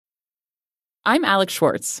I'm Alex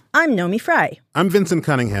Schwartz. I'm Nomi Fry. I'm Vincent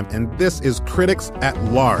Cunningham, and this is Critics at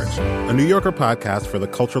Large, a New Yorker podcast for the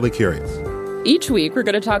culturally curious. Each week, we're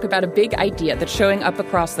going to talk about a big idea that's showing up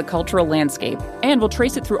across the cultural landscape, and we'll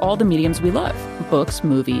trace it through all the mediums we love. Books,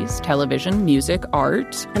 movies, television, music,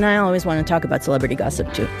 art. And I always want to talk about celebrity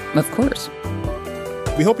gossip, too. Of course.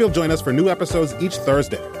 We hope you'll join us for new episodes each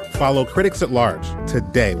Thursday. Follow Critics at Large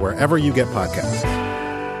today, wherever you get podcasts.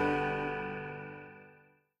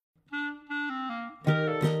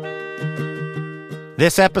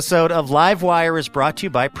 This episode of Livewire is brought to you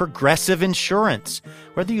by Progressive Insurance.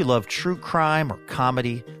 Whether you love true crime or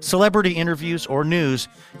comedy, celebrity interviews, or news,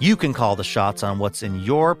 you can call the shots on what's in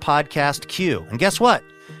your podcast queue. And guess what?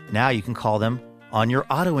 Now you can call them on your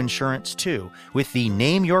auto insurance, too, with the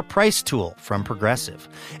Name Your Price tool from Progressive.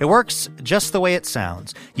 It works just the way it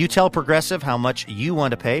sounds. You tell Progressive how much you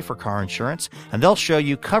want to pay for car insurance, and they'll show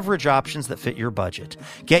you coverage options that fit your budget.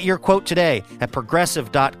 Get your quote today at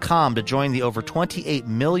Progressive.com to join the over 28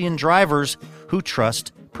 million drivers who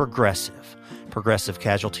trust Progressive. Progressive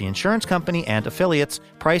Casualty Insurance Company and affiliates.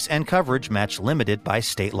 Price and coverage match limited by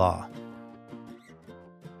state law.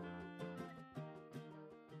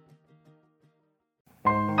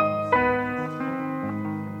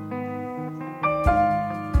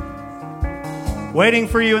 Waiting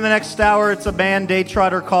for you in the next hour, it's a band day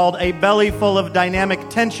trotter called A Belly Full of Dynamic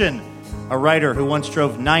Tension. A writer who once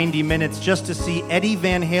drove 90 minutes just to see Eddie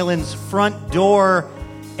Van Halen's front door.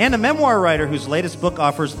 And a memoir writer whose latest book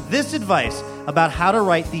offers this advice about how to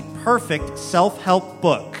write the perfect self-help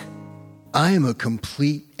book. I am a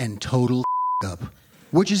complete and total up,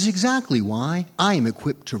 which is exactly why I am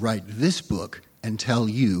equipped to write this book and tell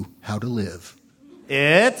you how to live.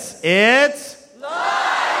 It's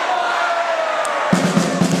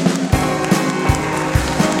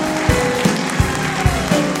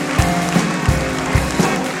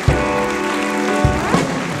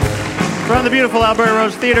From the beautiful Alberta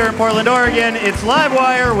Rose Theater in Portland, Oregon, it's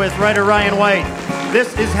Livewire with writer Ryan White.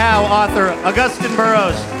 This is How author Augustin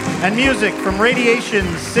Burroughs and music from Radiation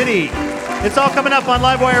City. It's all coming up on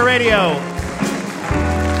Livewire Radio.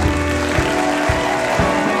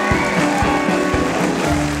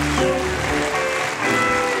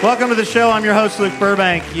 Welcome to the show. I'm your host, Luke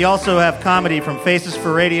Burbank. You also have comedy from Faces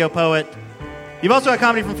for Radio poet. You've also had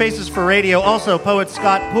comedy from Faces for Radio, also poet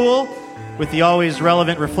Scott Poole, with the always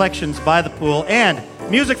relevant Reflections by the Pool, and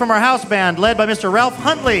music from our house band led by Mr. Ralph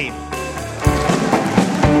Huntley.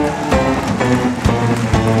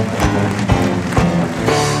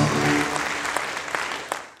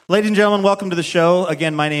 Ladies and gentlemen, welcome to the show.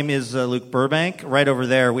 Again, my name is Luke Burbank. Right over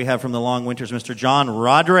there, we have from the Long Winters, Mr. John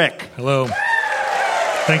Roderick. Hello.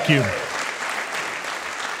 Thank you.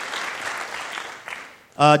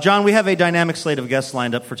 John, we have a dynamic slate of guests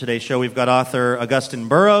lined up for today's show. We've got author Augustin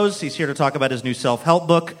Burroughs. He's here to talk about his new self-help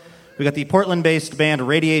book. We've got the Portland-based band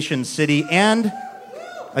Radiation City and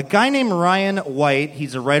a guy named Ryan White.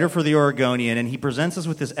 He's a writer for The Oregonian, and he presents us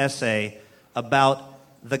with this essay about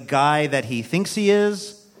the guy that he thinks he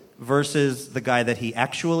is versus the guy that he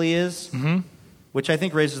actually is, which I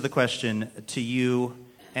think raises the question to you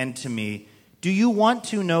and to me. Do you want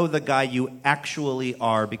to know the guy you actually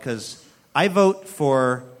are? Because I vote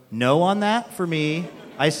for no on that for me.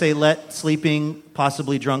 I say let sleeping,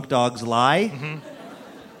 possibly drunk dogs lie.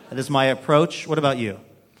 That is my approach. What about you?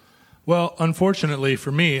 Well, unfortunately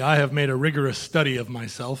for me, I have made a rigorous study of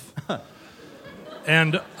myself.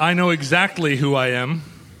 And I know exactly who I am,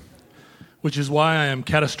 which is why I am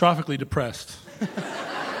catastrophically depressed.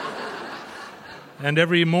 And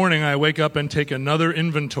every morning I wake up and take another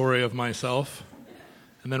inventory of myself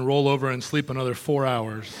and then roll over and sleep another 4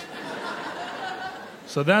 hours.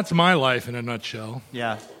 So that's my life in a nutshell.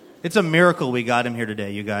 Yeah. It's a miracle we got him here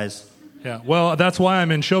today, you guys. Yeah, well, that's why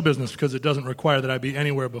I'm in show business, because it doesn't require that I be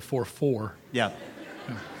anywhere before 4. Yeah.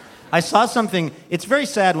 I saw something. It's very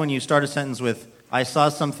sad when you start a sentence with, I saw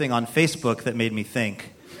something on Facebook that made me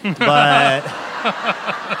think. But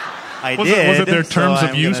I did. Was it their terms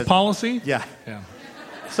of use policy? Yeah. Yeah.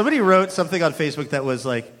 Somebody wrote something on Facebook that was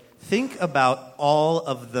like, think about all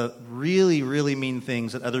of the really, really mean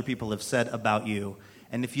things that other people have said about you.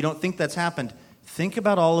 And if you don't think that's happened, think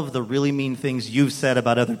about all of the really mean things you've said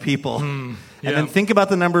about other people. And then think about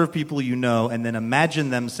the number of people you know, and then imagine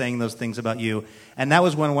them saying those things about you. And that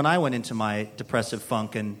was when I went into my depressive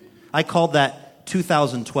funk, and I called that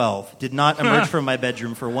 2012. Did not emerge from my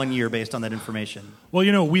bedroom for 1 year based on that information. Well,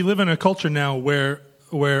 you know, we live in a culture now where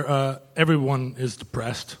everyone is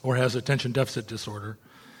depressed or has attention deficit disorder.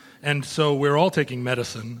 And so we're all taking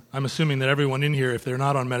medicine. I'm assuming that everyone in here, if they're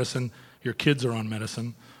not on medicine, your kids are on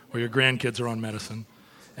medicine, or your grandkids are on medicine.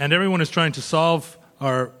 And everyone is trying to solve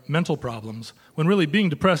are mental problems, when really being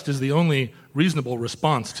depressed is the only reasonable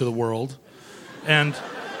response to the world. And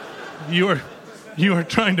you are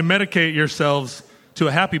trying to medicate yourselves to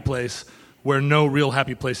a happy place where no real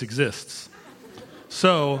happy place exists.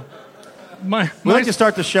 So, we'd like to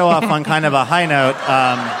start the show off on kind of a high note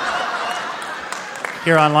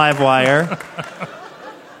here on Livewire.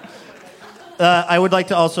 I would like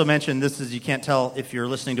to also mention, you can't tell if you're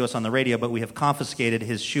listening to us on the radio, but we have confiscated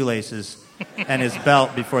his shoelaces and his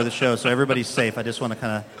belt before the show, so everybody's safe. I just want to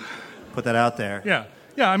kind of put that out there. Yeah.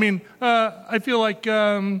 I mean, I feel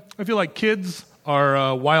like kids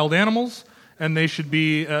are wild animals, and they should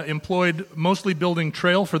be employed mostly building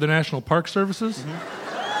trail for the National Park Services.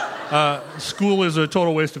 Mm-hmm. School is a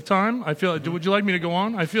total waste of time. I feel. Would you like me to go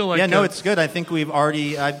on? I feel like. Yeah, no, it's good. I think we've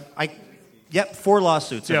already. Yep, 4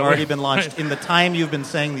 lawsuits have already been launched in the time you've been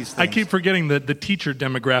saying these things. I keep forgetting that the teacher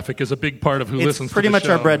demographic is a big part of who listens to the show. It's pretty much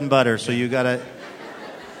our bread and butter, so you got to...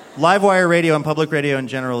 Livewire radio and public radio in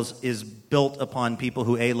general is built upon people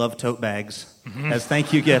who, A, love tote bags as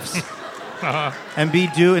thank you gifts, and B,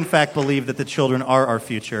 do in fact believe that the children are our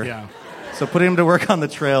future. Yeah. So putting them to work on the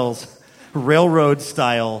trails, railroad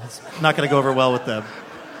style, it's not going to go over well with them.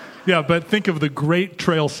 Yeah, but think of the great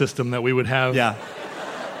trail system that we would have. Yeah.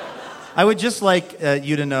 I would just like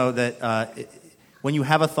you to know that when you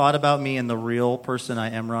have a thought about me and the real person I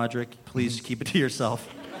am, Roderick, please keep it to yourself.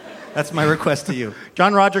 That's my request to you.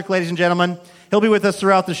 John Roderick, ladies and gentlemen. He'll be with us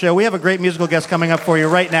throughout the show. We have a great musical guest coming up for you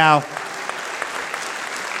right now.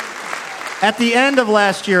 At the end of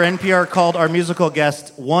last year, NPR called our musical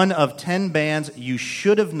guest one of 10 bands you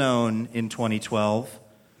should have known in 2012,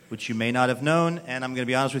 which you may not have known. And I'm going to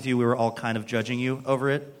be honest with you, we were all kind of judging you over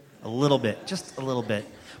it. A little bit, just a little bit.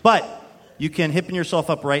 But you can hippen yourself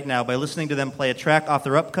up right now by listening to them play a track off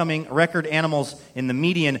their upcoming record, Animals in the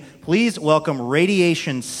Median. Please welcome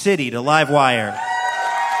Radiation City to Livewire.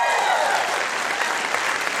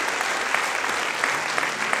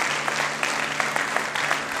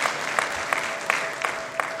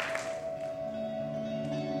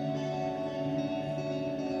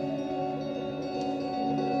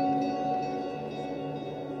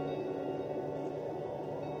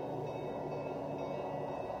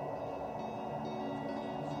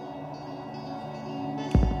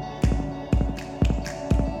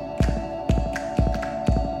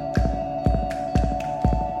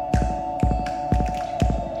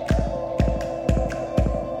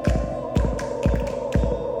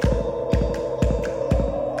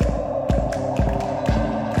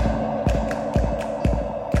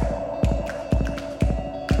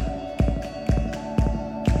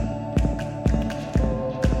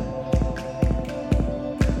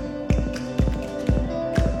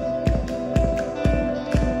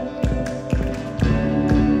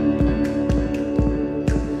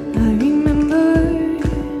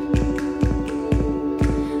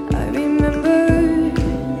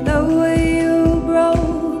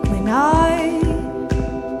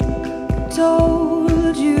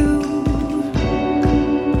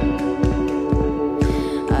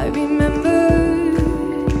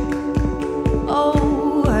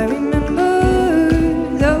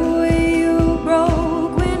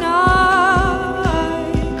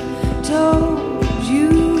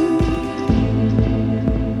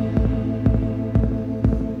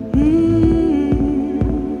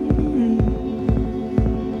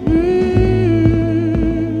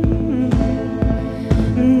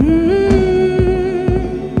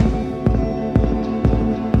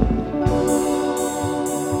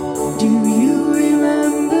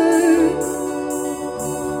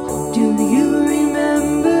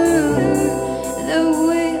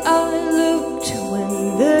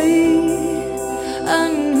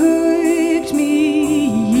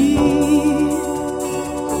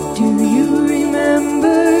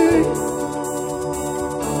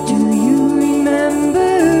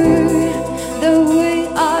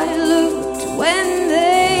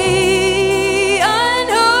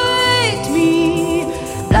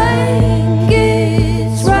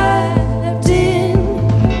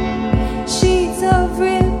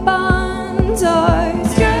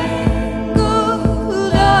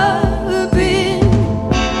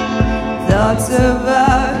 Thoughts of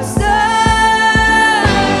ourselves.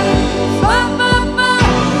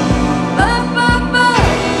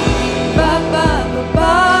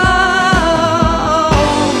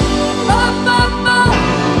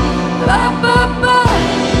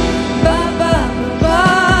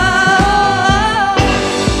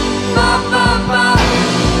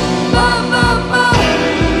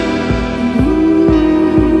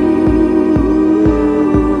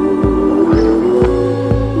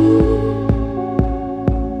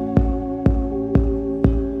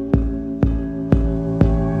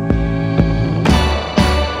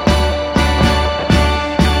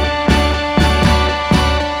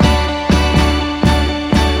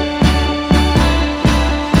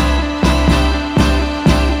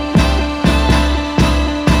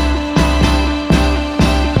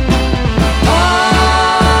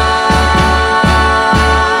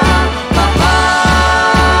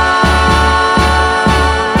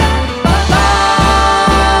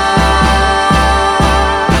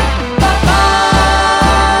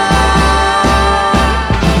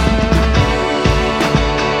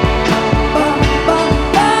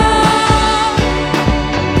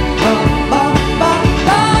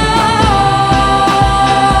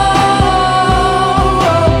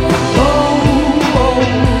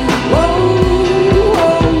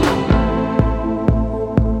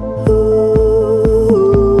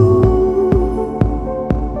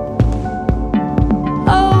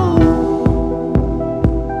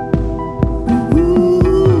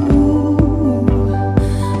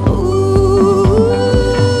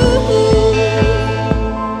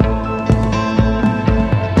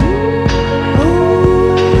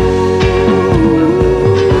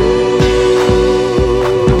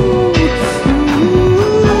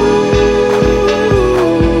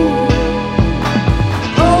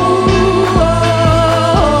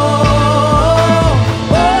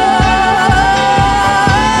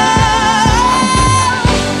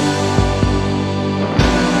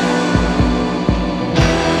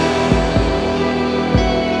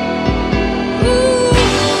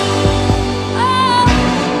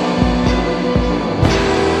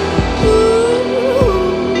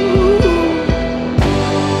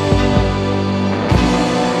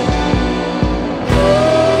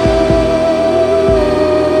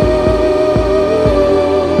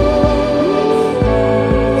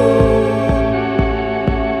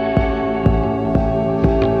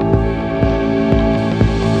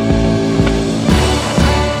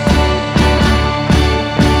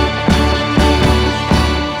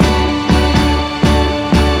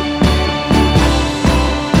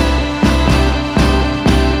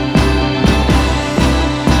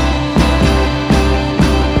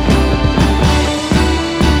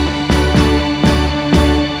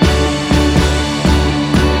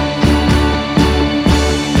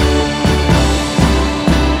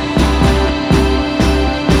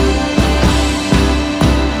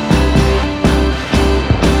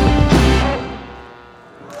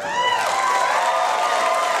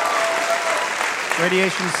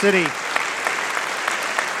 Radiation City.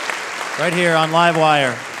 Right here on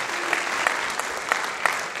Livewire.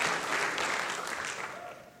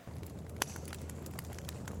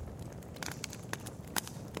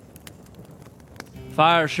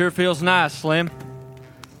 Fire sure feels nice, Slim.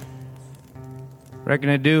 Reckon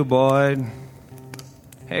it do, Boyd.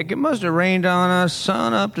 Heck, it must have rained on us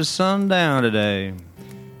sun up to sundown today.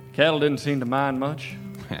 Cattle didn't seem to mind much.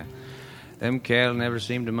 Them cattle never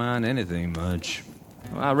seem to mind anything much.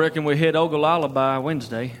 Well, I reckon we hit Ogallala by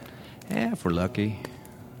Wednesday. Yeah, if we're lucky.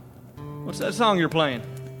 What's that song you're playing?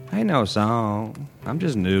 Ain't no song. I'm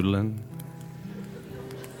just noodling.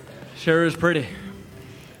 Sure is pretty.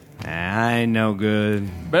 I ain't no good.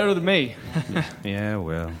 Better than me. Yeah,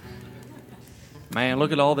 well. Man,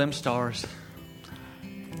 look at all them stars.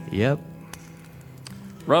 Yep.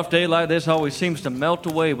 Rough day like this always seems to melt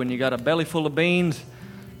away when you got a belly full of beans,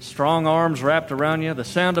 strong arms wrapped around you, the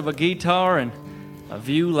sound of a guitar, and a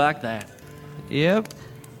view like that. Yep.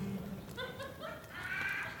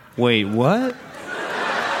 Wait, what?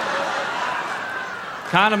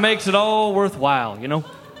 Kind of makes it all worthwhile, you know?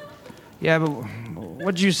 Yeah, but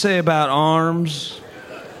what'd you say about arms?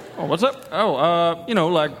 Oh, what's up? Oh,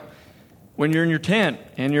 like when you're in your tent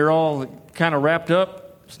and you're all kind of wrapped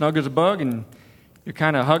up, snug as a bug, and you're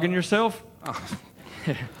kind of hugging yourself. Oh.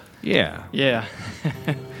 Yeah. Yeah.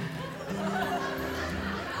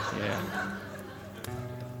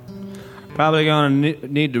 Probably gonna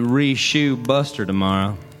need to re-shoe Buster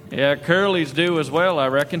tomorrow. Yeah, Curly's do as well, I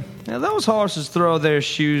reckon. Now, those horses throw their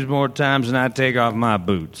shoes more times than I take off my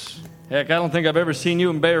boots. Heck, I don't think I've ever seen you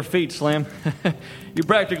in bare feet, Slim. You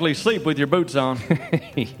practically sleep with your boots on.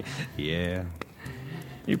 Yeah.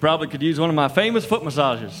 You probably could use one of my famous foot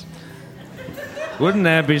massages. Wouldn't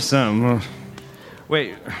that be something?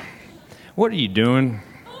 Wait, what are you doing?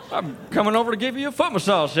 I'm coming over to give you a foot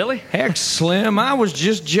massage, silly. Heck, Slim, I was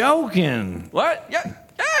just joking. What?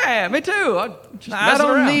 Yeah, me too. I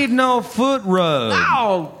don't need no foot rub.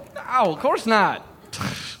 No, of course not.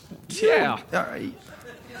 Yeah.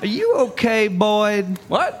 Are you okay, Boyd?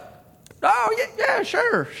 What? Oh, yeah,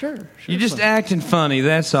 sure. You're just acting funny,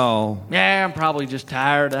 that's all. Yeah, I'm probably just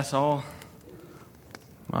tired, that's all.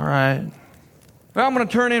 All right. Well, I'm going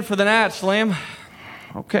to turn in for the night, Slim.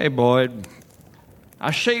 Okay, Boyd. I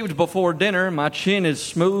shaved before dinner. My chin is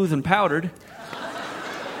smooth and powdered.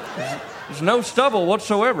 There's no stubble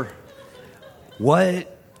whatsoever.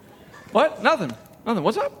 What? What? Nothing.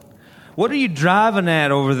 What's up? What are you driving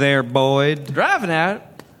at over there, Boyd? Driving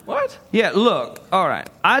at? What? Yeah, look, all right.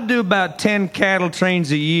 I do about 10 cattle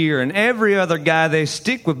trains a year, and every other guy they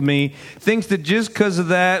stick with me thinks that just because of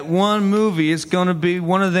that one movie, it's going to be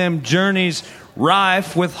one of them journeys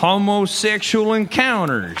rife with homosexual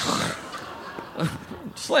encounters.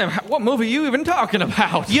 Slim, what movie are you even talking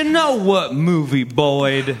about? You know what movie,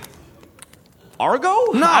 Boyd?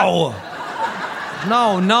 Argo? No.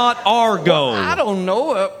 No, not Argo. Well, I don't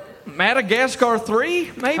know. Madagascar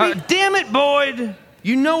 3, maybe? Damn it, Boyd.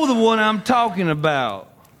 You know the one I'm talking about.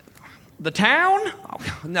 The Town? Oh,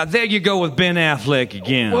 now, there you go with Ben Affleck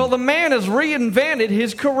again. Well, the man has reinvented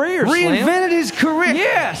his career, Reinvented his career?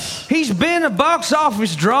 Yes. He's been a box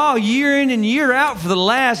office draw year in and year out for the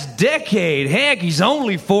last decade. Heck, he's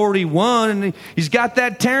only 41, and he's got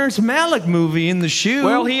that Terrence Malick movie in the shoe.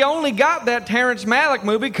 Well, he only got that Terrence Malick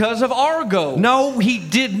movie because of Argo. No, he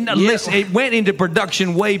didn't. Yeah. Listen, it went into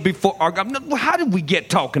production way before Argo. How did we get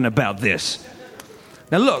talking about this?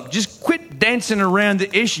 Now, look, just quit dancing around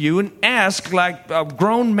the issue and ask like a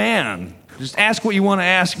grown man. Just ask what you want to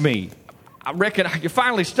ask me. I reckon you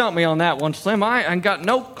finally stumped me on that one, Slim. I ain't got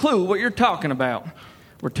no clue what you're talking about.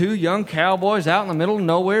 We're two young cowboys out in the middle of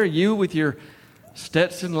nowhere, you with your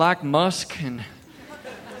Stetson-like musk, and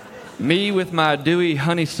me with my dewy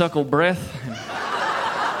honeysuckle breath,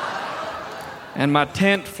 and my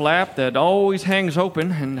tent flap that always hangs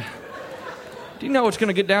open, and... Do you know it's going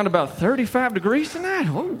to get down to about 35 degrees tonight?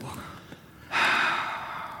 Whoa.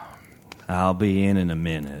 I'll be in a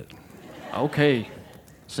minute. Okay.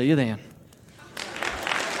 See you then.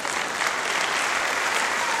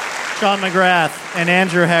 Sean McGrath and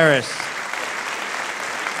Andrew Harris.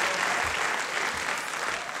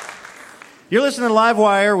 You're listening to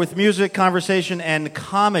Livewire with music, conversation, and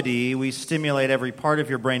comedy. We stimulate every part of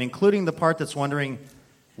your brain, including the part that's wondering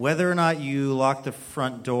whether or not you lock the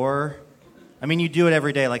front door. I mean, you do it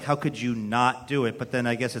every day. Like, how could you not do it? But then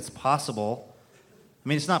I guess it's possible. I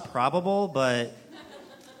mean, it's not probable, but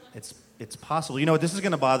it's possible. You know what? This is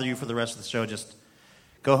going to bother you for the rest of the show. Just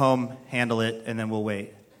go home, handle it, and then we'll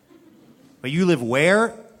wait. But you live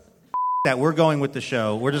where? That we're going with the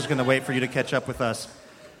show. We're just going to wait for you to catch up with us.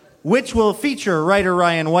 which will feature writer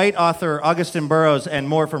Ryan White, author Augustin Burroughs, and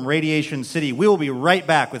more from Radiation City. We will be right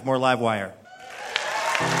back with more Livewire.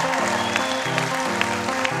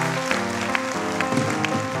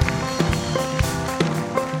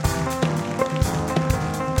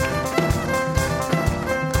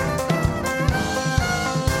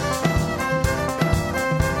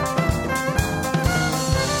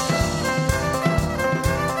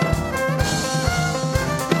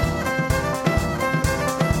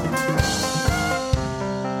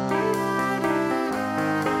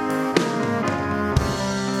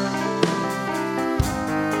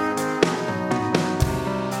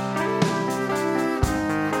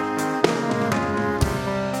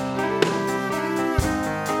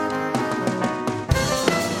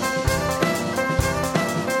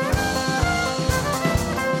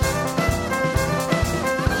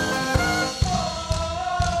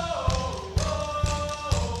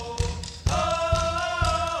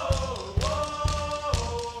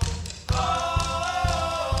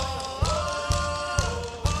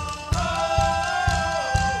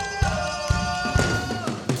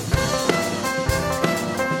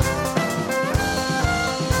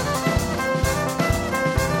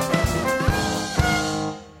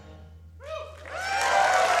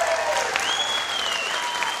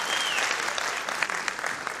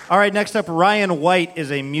 All right, next up, Ryan White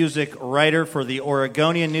is a music writer for the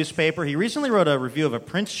Oregonian newspaper. He recently wrote a review of a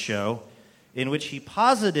Prince show in which he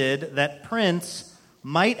posited that Prince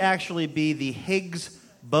might actually be the Higgs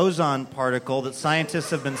boson particle that scientists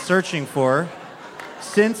have been searching for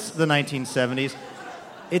since the 1970s.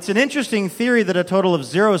 It's an interesting theory that a total of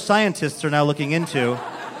 0 scientists are now looking into.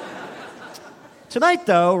 Tonight,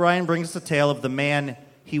 though, Ryan brings the tale of the man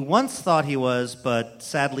he once thought he was, but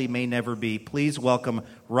sadly may never be. Please welcome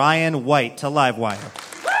Ryan White to Livewire.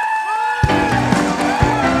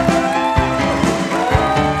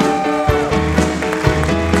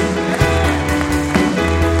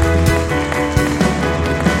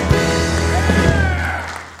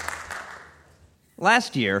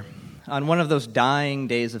 Last year, on one of those dying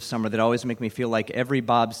days of summer that always make me feel like every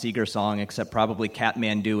Bob Seger song except probably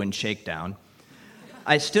Kathmandu and Shakedown,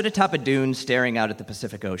 I stood atop a dune staring out at the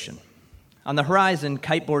Pacific Ocean. On the horizon,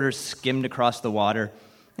 kiteboarders skimmed across the water,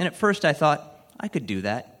 and at first I thought, I could do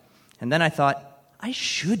that. And then I thought, I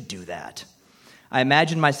should do that. I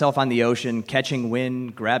imagined myself on the ocean, catching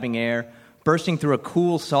wind, grabbing air, bursting through a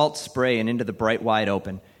cool salt spray and into the bright wide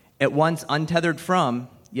open, at once untethered from,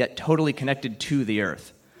 yet totally connected to the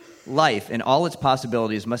earth. Life and all its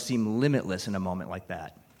possibilities must seem limitless in a moment like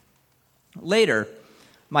that. Later,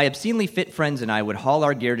 my obscenely fit friends and I would haul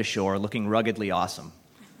our gear to shore looking ruggedly awesome.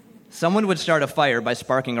 Someone would start a fire by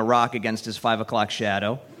sparking a rock against his 5 o'clock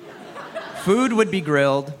shadow. Food would be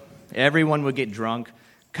grilled. Everyone would get drunk.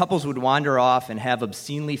 Couples would wander off and have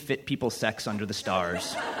obscenely fit people sex under the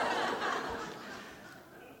stars.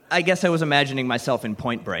 I guess I was imagining myself in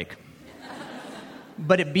Point Break.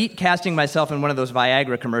 But it beat casting myself in one of those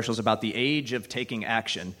Viagra commercials about the age of taking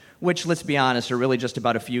action, which, let's be honest, are really just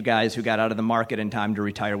about a few guys who got out of the market in time to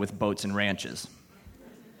retire with boats and ranches.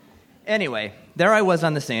 Anyway, there I was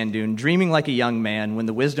on the sand dune, dreaming like a young man, when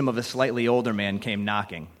the wisdom of a slightly older man came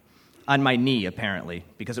knocking. On my knee, apparently,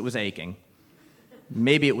 because it was aching.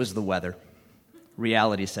 Maybe it was the weather.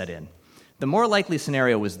 Reality set in. The more likely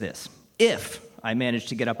scenario was this. If I managed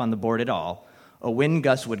to get up on the board at all, a wind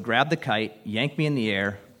gust would grab the kite, yank me in the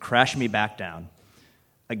air, crash me back down.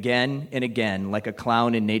 Again and again, like a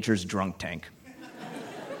clown in nature's drunk tank.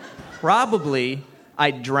 Probably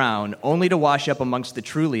I'd drown, only to wash up amongst the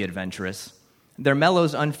truly adventurous. Their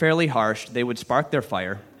mellows unfairly harsh, they would spark their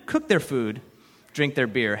fire, cook their food, drink their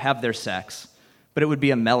beer, have their sex. But it would be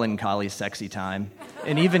a melancholy, sexy time.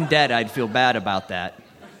 And even dead, I'd feel bad about that.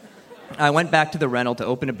 I went back to the rental to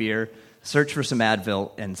open a beer, search for some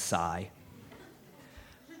Advil, and sigh.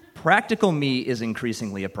 Practical me is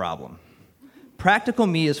increasingly a problem. Practical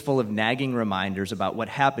me is full of nagging reminders about what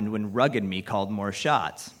happened when rugged me called more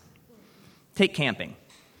shots. Take camping.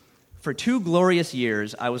 For 2 glorious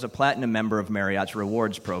years, I was a platinum member of Marriott's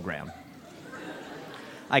rewards program.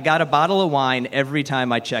 I got a bottle of wine every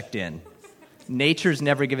time I checked in. Nature's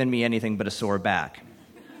never given me anything but a sore back.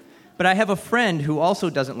 But I have a friend who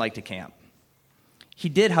also doesn't like to camp. He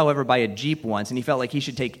did, however, buy a Jeep once, and he felt like he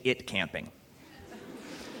should take it camping.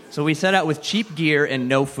 So we set out with cheap gear and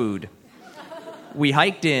no food. We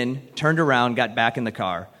hiked in, turned around, got back in the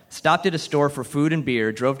car, stopped at a store for food and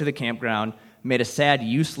beer, drove to the campground, made a sad,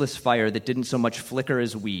 useless fire that didn't so much flicker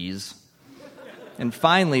as wheeze. And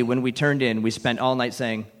finally, when we turned in, we spent all night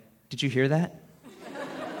saying, "Did you hear that?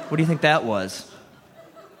 What do you think that was?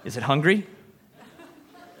 Is it hungry?"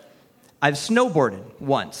 I've snowboarded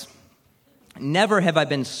once. Never have I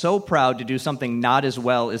been so proud to do something not as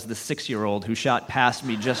well as the 6-year-old who shot past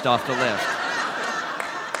me just off the lift.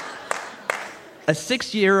 A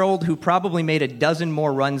 6-year-old who probably made a dozen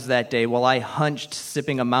more runs that day while I hunched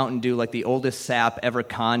sipping a Mountain Dew like the oldest sap ever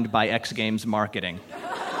conned by X Games marketing.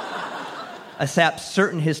 A sap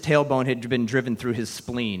certain his tailbone had been driven through his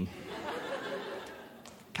spleen.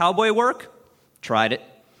 Cowboy work? Tried it.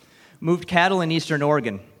 Moved cattle in Eastern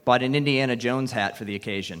Oregon. Bought an Indiana Jones hat for the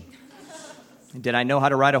occasion. Did I know how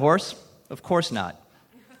to ride a horse? Of course not.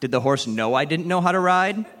 Did the horse know I didn't know how to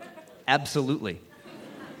ride? Absolutely.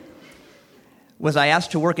 Was I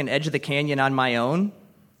asked to work an edge of the canyon on my own?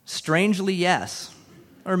 Strangely, yes.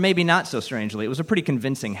 Or maybe not so strangely. It was a pretty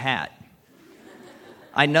convincing hat.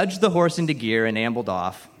 I nudged the horse into gear and ambled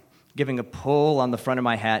off, giving a pull on the front of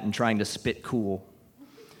my hat and trying to spit cool.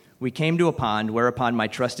 We came to a pond, whereupon my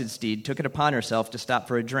trusted steed took it upon herself to stop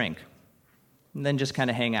for a drink, and then just kind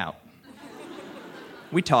of hang out.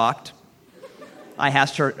 We talked. I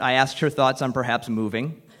asked her thoughts on perhaps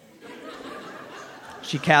moving.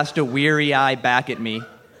 She cast a weary eye back at me,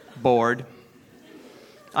 bored.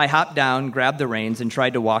 I hopped down, grabbed the reins, and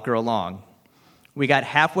tried to walk her along. We got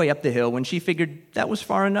halfway up the hill when she figured that was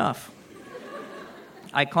far enough.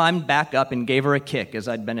 I climbed back up and gave her a kick as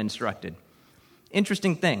I'd been instructed.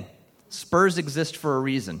 Interesting thing, spurs exist for a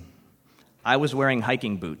reason. I was wearing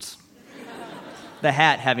hiking boots, the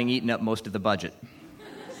hat having eaten up most of the budget.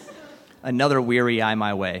 Another weary eye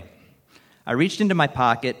my way. I reached into my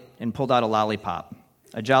pocket and pulled out a lollipop,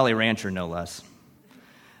 a Jolly Rancher no less.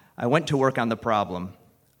 I went to work on the problem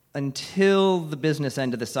until the business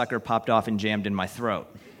end of the sucker popped off and jammed in my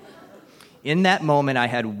throat. In that moment, I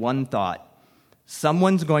had one thought.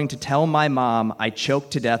 Someone's going to tell my mom I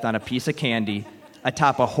choked to death on a piece of candy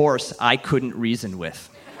atop a horse I couldn't reason with.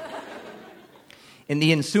 In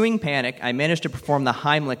the ensuing panic, I managed to perform the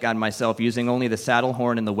Heimlich on myself using only the saddle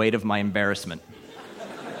horn and the weight of my embarrassment.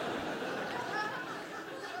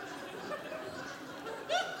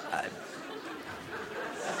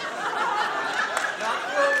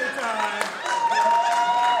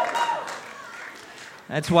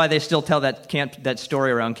 That's why they still tell that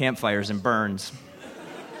story around campfires and burns.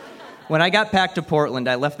 When I got back to Portland,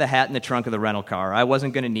 I left the hat in the trunk of the rental car. I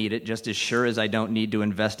wasn't going to need it, just as sure as I don't need to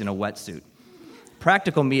invest in a wetsuit.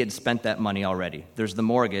 Practical me had spent that money already. There's the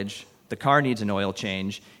mortgage, the car needs an oil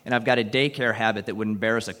change, and I've got a daycare habit that would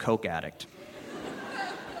embarrass a coke addict.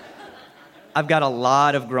 I've got a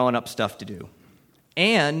lot of grown-up stuff to do.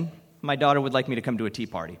 And my daughter would like me to come to a tea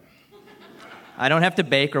party. I don't have to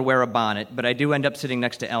bake or wear a bonnet, but I do end up sitting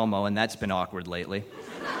next to Elmo, and that's been awkward lately.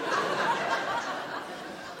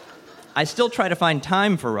 I still try to find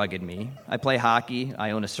time for rugged me. I play hockey.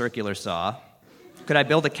 I own a circular saw. Could I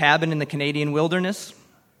build a cabin in the Canadian wilderness?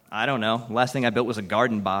 I don't know. Last thing I built was a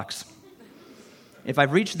garden box. If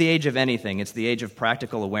I've reached the age of anything, it's the age of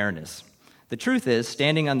practical awareness. The truth is,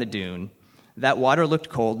 standing on the dune, that water looked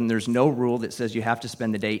cold, and there's no rule that says you have to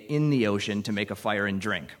spend the day in the ocean to make a fire and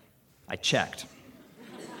drink. I checked.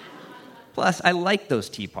 Plus, I like those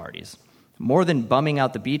tea parties. More than bumming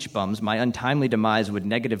out the beach bums, my untimely demise would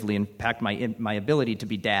negatively impact my ability to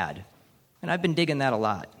be dad. And I've been digging that a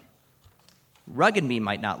lot. Rugged me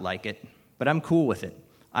might not like it, but I'm cool with it.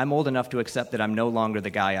 I'm old enough to accept that I'm no longer the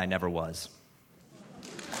guy I never was.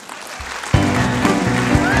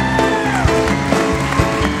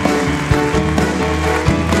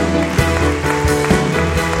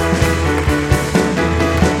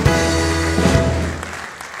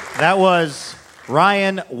 That was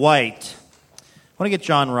Ryan White. I want to get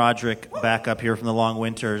John Roderick back up here from the Long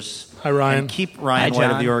Winters. Hi, Ryan. And keep Ryan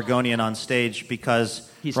White of the Oregonian on stage because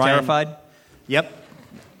he's Ryan, terrified? Yep.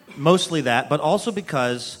 Mostly that, but also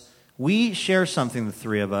because we share something, the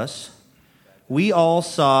three of us. We all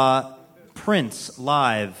saw Prince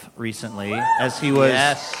live recently as he was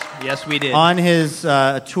yes, we did. on his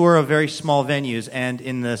tour of very small venues. And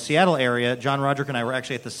in the Seattle area, John Roderick and I were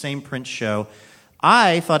actually at the same Prince show.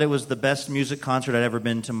 I thought it was the best music concert I'd ever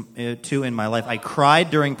been to in my life. I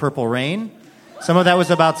cried during Purple Rain. Some of that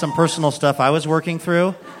was about some personal stuff I was working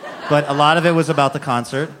through, but a lot of it was about the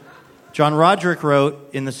concert. John Roderick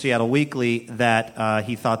wrote in the Seattle Weekly that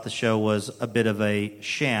he thought the show was a bit of a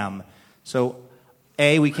sham. So,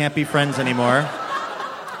 A, we can't be friends anymore.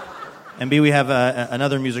 And B, we have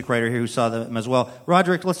another music writer here who saw them as well.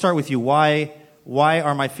 Roderick, let's start with you. Why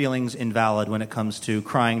are my feelings invalid when it comes to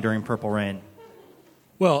crying during Purple Rain?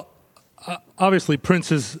 Well, obviously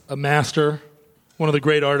Prince is a master, one of the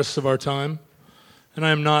great artists of our time. And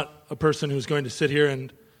I am not a person who's going to sit here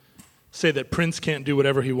and say that Prince can't do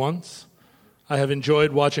whatever he wants. I have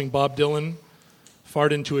enjoyed watching Bob Dylan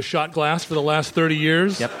fart into a shot glass for the last 30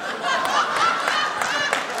 years. Yep.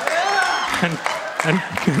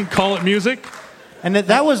 And call it music. And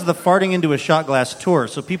that was the farting into a shot glass tour,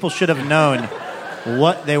 so people should have known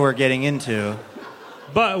what they were getting into.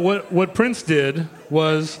 But what Prince did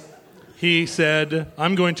was he said,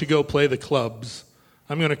 I'm going to go play the clubs.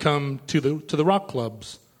 I'm going to come to the rock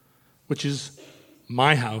clubs, which is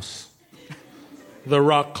my house. The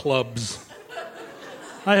rock clubs.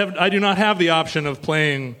 I do not have the option of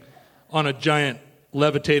playing on a giant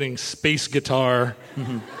levitating space guitar.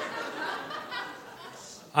 Mm-hmm.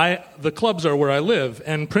 The clubs are where I live,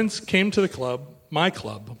 and Prince came to the club, my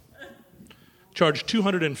club, charged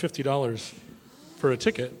 $250 for a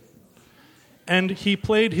ticket, and he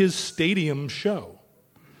played his stadium show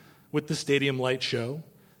with the stadium light show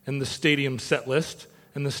and the stadium set list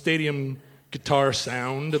and the stadium guitar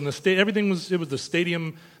sound and everything was the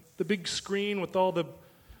stadium, the big screen with all the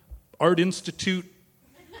Art Institute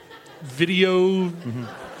video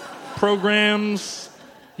programs,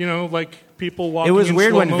 like people walking. It was in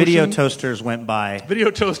weird slow when motion. video toasters went by. Video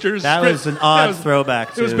toasters. That was an odd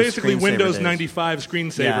throwback to it was basically screensaver Windows days. 95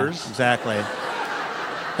 screensavers. Yeah, exactly.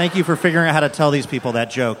 Thank you for figuring out how to tell these people that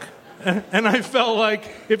joke. And I felt like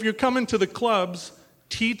if you're coming to the clubs,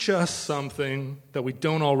 teach us something that we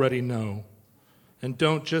don't already know. And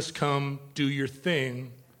don't just come do your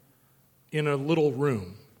thing in a little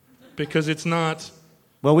room. Because it's not...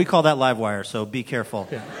 Well, we call that Livewire, so be careful.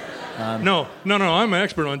 Yeah. No, I'm an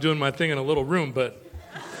expert on doing my thing in a little room, but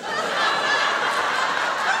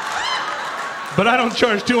I don't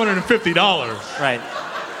charge $250. Right.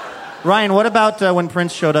 Ryan, what about when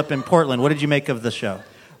Prince showed up in Portland? What did you make of the show?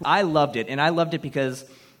 I loved it, and I loved it because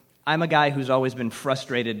I'm a guy who's always been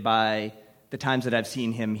frustrated by the times that I've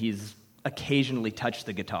seen him. He's occasionally touched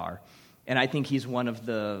the guitar, and I think he's one of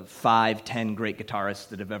the 5-10 great guitarists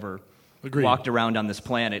that have ever walked around on this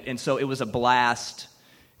planet. And so it was a blast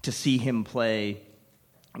to see him play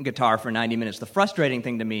guitar for 90 minutes. The frustrating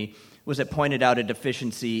thing to me was it pointed out a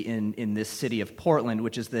deficiency in this city of Portland,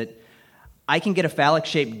 which is that I can get a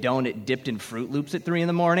phallic-shaped donut dipped in Fruit Loops at 3 in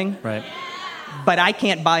the morning. Right. But I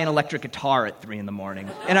can't buy an electric guitar at 3 in the morning.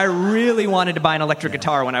 And I really wanted to buy an electric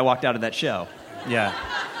guitar when I walked out of that show. Yeah.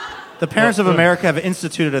 The parents of America have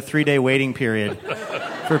instituted a 3-day waiting period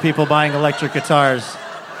for people buying electric guitars.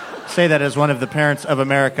 Say that as one of the parents of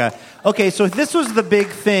America. Okay, so this was the big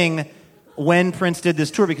thing when Prince did this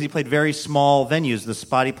tour because he played very small venues. The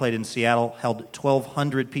spot he played in Seattle held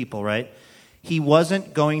 1,200 people, right? He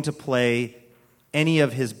wasn't going to play any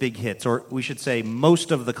of his big hits, or we should say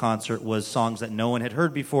most of the concert was songs that no one had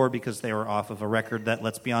heard before because they were off of a record that,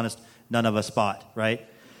 let's be honest, none of us bought, right?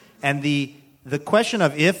 And the question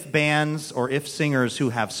of if bands or if singers who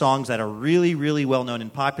have songs that are really, really well-known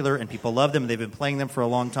and popular and people love them and they've been playing them for a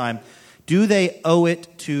long time, do they owe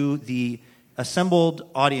it to the assembled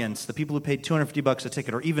audience, the people who paid $250 a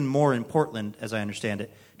ticket, or even more in Portland, as I understand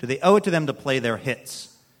it, do they owe it to them to play their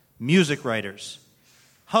hits? Music writers.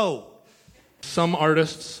 Ho! Some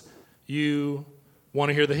artists, you want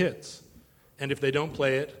to hear the hits. And if they don't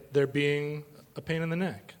play it, they're being a pain in the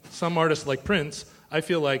neck. Some artists like Prince, I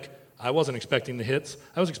feel like I wasn't expecting the hits.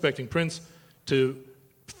 I was expecting Prince to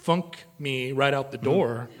funk me right out the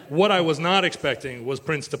door. What I was not expecting was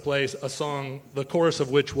Prince to play a song, the chorus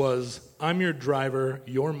of which was, I'm your driver,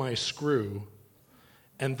 you're my screw,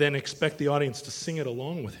 and then expect the audience to sing it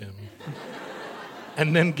along with him.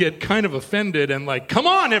 And then get kind of offended and like, come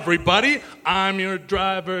on, everybody, I'm your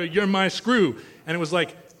driver, you're my screw. And it was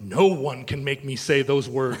like, no one can make me say those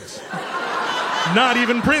words. Not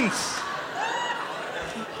even Prince.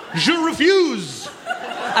 Je refuse.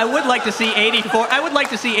 I would like to see 84. I would like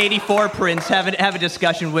to see 84 Prince have a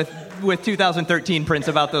discussion with 2013 Prince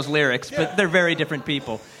about those lyrics, but they're very different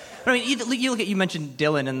people. I mean, you look at, you mentioned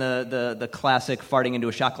Dylan and the classic farting into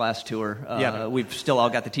a shot glass tour. Yeah. We've still all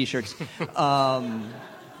got the T-shirts.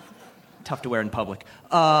 Tough to wear in public.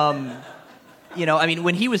 I mean,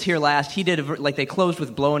 when he was here last, he did they closed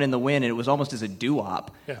with "Blowing in the Wind," and it was almost as a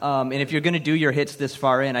doo-wop. Yeah. And if you're going to do your hits this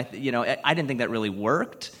far in, I didn't think that really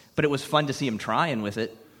worked, but it was fun to see him trying with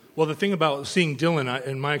it. Well, the thing about seeing Dylan,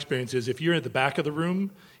 in my experience, is if you're at the back of the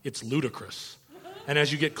room, it's ludicrous. And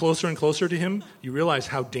as you get closer and closer to him, you realize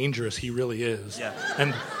how dangerous he really is. Yeah.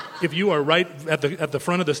 And if you are right at the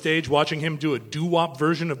front of the stage watching him do a doo-wop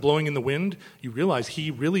version of Blowing in the Wind, you realize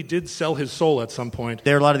he really did sell his soul at some point.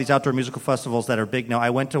 There are a lot of these outdoor musical festivals that are big now.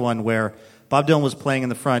 I went to one where Bob Dylan was playing in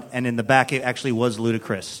the front, and in the back it actually was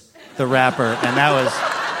Ludacris, the rapper. And that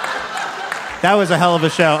was a hell of a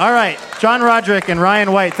show. All right, John Roderick and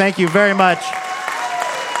Ryan White, thank you very much.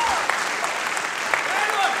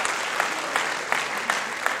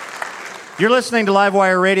 You're listening to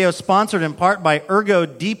Livewire Radio, sponsored in part by Ergo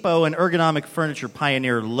Depot, an ergonomic furniture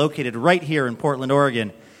pioneer located right here in Portland,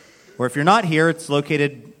 Oregon. Or if you're not here, it's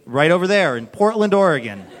located right over there in Portland,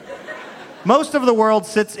 Oregon. Most of the world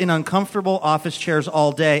sits in uncomfortable office chairs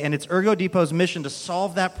all day, and it's Ergo Depot's mission to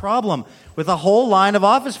solve that problem with a whole line of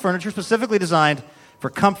office furniture specifically designed for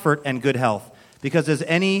comfort and good health. Because as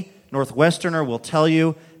any Northwesterner will tell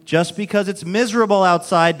you, just because it's miserable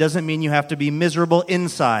outside doesn't mean you have to be miserable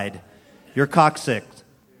inside. You're cocksick.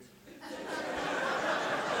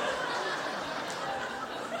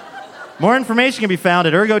 More information can be found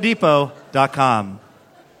at ergodepot.com.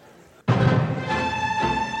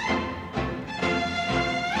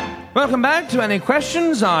 Welcome back to Any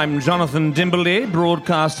Questions. I'm Jonathan Dimbley,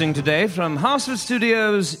 broadcasting today from Harsford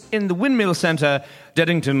Studios in the Windmill Centre,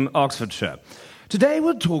 Deddington, Oxfordshire. Today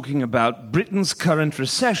we're talking about Britain's current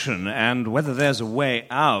recession and whether there's a way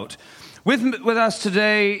out. With us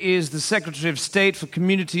today is the Secretary of State for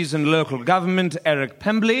Communities and Local Government, Eric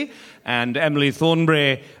Pembley, and Emily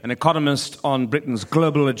Thornbury, an economist on Britain's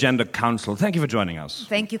Global Agenda Council. Thank you for joining us.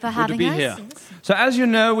 Thank you for having us. Here. So as you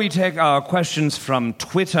know, we take our questions from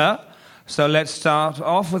Twitter. So let's start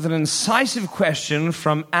off with an incisive question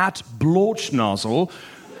from @Blorchnozzle,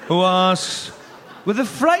 who asks, with the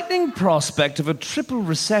frightening prospect of a triple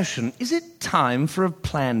recession, is it time for a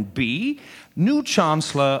plan B, new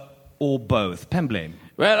Chancellor, or both? Pembley.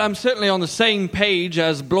 Well, I'm certainly on the same page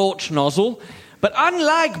as Blorchnozzle, but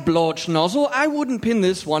unlike Blorchnozzle, I wouldn't pin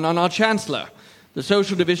this one on our Chancellor. The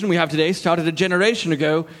social division we have today started a generation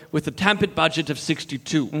ago with a Tampet budget of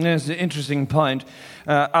 62. That's an interesting point.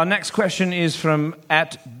 Our next question is from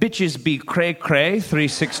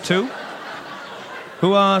 @BitchesBeCrayCray362,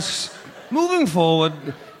 who asks, moving forward,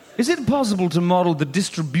 is it possible to model the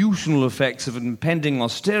distributional effects of impending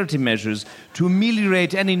austerity measures to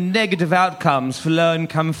ameliorate any negative outcomes for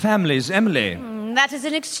low-income families? Emily? That is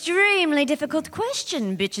an extremely difficult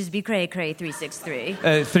question, BitchesBeCrayCray363.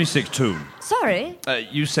 362. Sorry?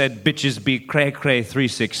 You said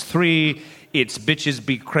BitchesBeCrayCray363. It's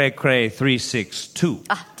BitchesBeCrayCray362.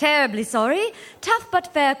 Terribly sorry. Tough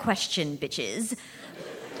but fair question, bitches.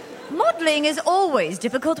 Modelling is always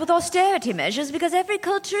difficult with austerity measures because every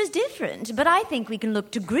culture is different. But I think we can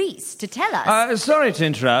look to Greece to tell us. Sorry to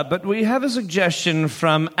interrupt, but we have a suggestion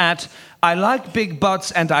from @I like big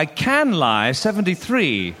butts and I can lie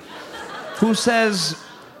 73, who says,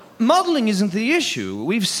 modelling isn't the issue.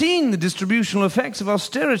 We've seen the distributional effects of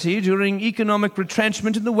austerity during economic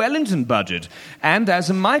retrenchment in the Wellington budget and as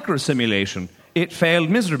a micro-simulation. It failed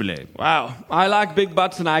miserably. Wow. I like big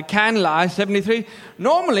butts and I can lie. 73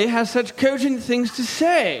 normally has such cogent things to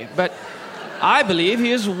say, but I believe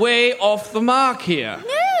he is way off the mark here.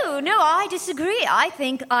 No, I disagree. I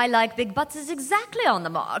think I like big butts is exactly on the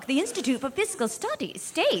mark. The Institute for Fiscal Studies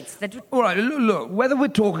states that... All right, look, whether we're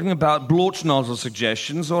talking about Blorchnozzle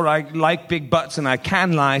suggestions or I like big butts and I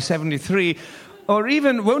can lie 73... or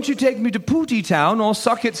even, won't you take me to Pootie Town or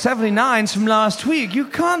Socket 79s from last week? You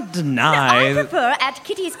can't deny... I prefer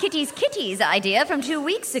 @Kitties idea from 2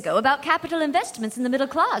 weeks ago about capital investments in the middle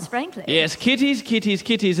class, frankly. Yes,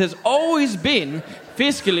 Kitties has always been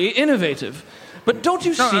fiscally innovative. But don't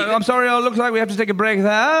you see... I'm sorry, it looks like we have to take a break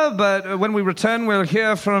there, but when we return, we'll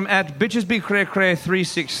hear from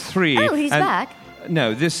 @BitchesBeCrayCray363. Oh, he's back.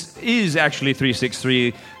 No, this is actually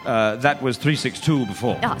 363. That was 362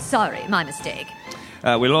 before. Sorry, my mistake.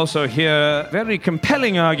 We'll also hear very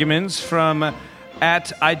compelling arguments from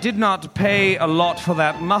 @I did not pay a lot for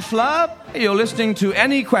that muffler. You're listening to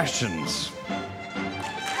Any Questions.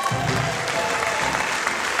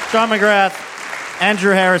 John McGrath,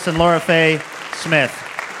 Andrew Harris, and Laura Faye Smith.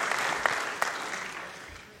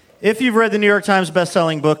 If you've read the New York Times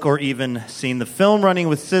bestselling book or even seen the film Running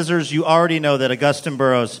with Scissors, you already know that Augustine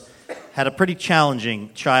Burroughs had a pretty challenging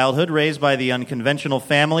childhood, raised by the unconventional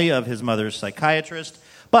family of his mother's psychiatrist.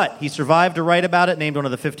 But he survived to write about it, named one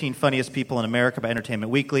of the 15 funniest people in America by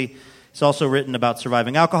Entertainment Weekly. He's also written about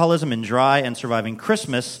surviving alcoholism in Dry and surviving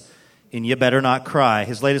Christmas in You Better Not Cry.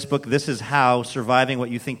 His latest book, This Is How, Surviving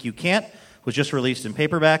What You Think You Can't, was just released in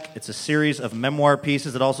paperback. It's a series of memoir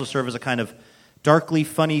pieces that also serve as a kind of darkly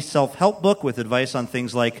funny self-help book with advice on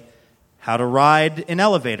things like how to ride an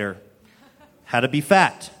elevator, how to be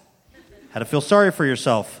fat, how to feel sorry for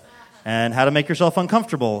yourself, and how to make yourself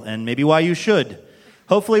uncomfortable, and maybe why you should.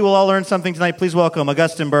 Hopefully we'll all learn something tonight. Please welcome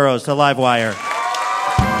Augustine Burroughs to Livewire.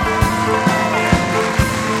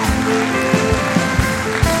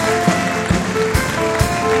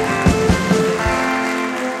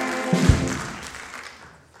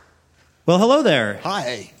 Well, hello there.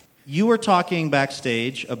 Hi. You were talking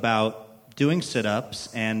backstage about doing sit-ups,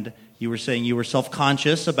 and you were saying you were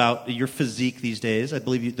self-conscious about your physique these days. I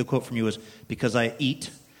believe the quote from you was, "Because I eat."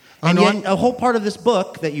 And yet, a whole part of this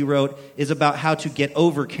book that you wrote is about how to get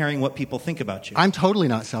over caring what people think about you. I'm totally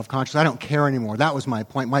not self-conscious. I don't care anymore. That was my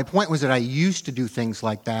point. My point was that I used to do things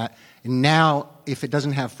like that, and now, if it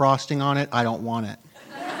doesn't have frosting on it, I don't want it.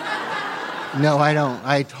 No, I don't.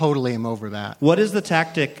 I totally am over that. What is the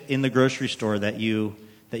tactic in the grocery store that you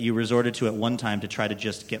resorted to at one time to try to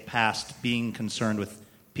just get past being concerned with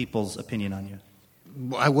people's opinion on you?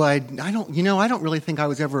 I don't really think I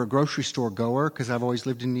was ever a grocery store goer because I've always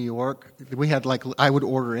lived in New York. I would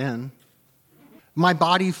order in. My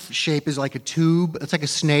body shape is like a tube. It's like a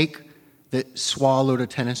snake that swallowed a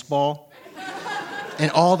tennis ball. And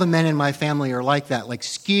all the men in my family are like that, like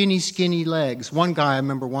skinny, skinny legs. One guy I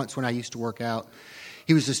remember once when I used to work out,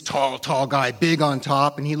 he was this tall guy, big on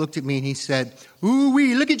top, and he looked at me and he said,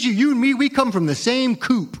 "Ooh-wee, look at you, you and me, we come from the same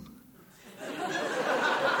coop."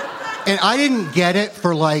 And I didn't get it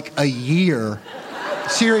for like a year.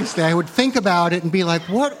 Seriously, I would think about it and be like,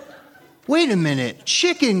 what? Wait a minute,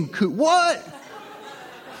 chicken coop, what?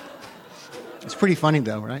 It's pretty funny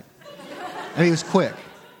though, right? I mean, it was quick.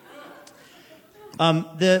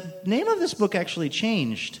 The name of this book actually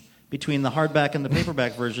changed between the hardback and the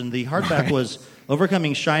paperback version. The hardback was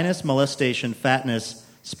Overcoming Shyness, Molestation, Fatness,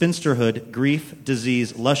 Spinsterhood, Grief,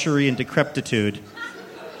 Disease, Lushery, and Decrepitude.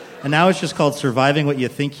 And now it's just called Surviving What You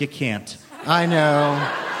Think You Can't. I know.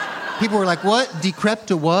 People were like, what?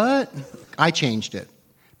 Decrepit what? I changed it.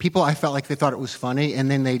 People, I felt like they thought it was funny,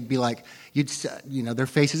 and then they'd be like, their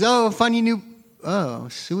faces, funny new,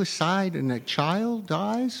 suicide and a child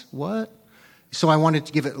dies? What? So I wanted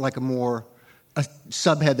to give it like a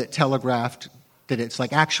subhead that telegraphed that it's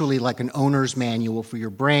like actually like an owner's manual for your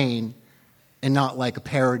brain and not like a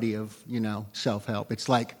parody of, self-help. It's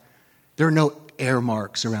like there are no air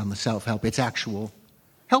marks around the self-help. It's actual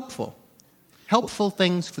helpful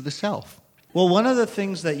things for the self. Well, one of the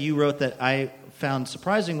things that you wrote that I found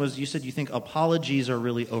surprising was you said you think apologies are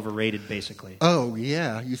really overrated, basically. Oh,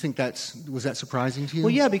 yeah. You think was that surprising to you? Well,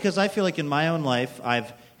 yeah, because I feel like in my own life,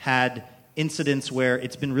 I've had incidents where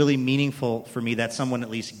it's been really meaningful for me that someone at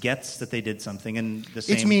least gets that they did something. And the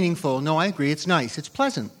same. It's meaningful. No, I agree. It's nice. It's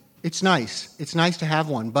pleasant. It's nice. It's nice to have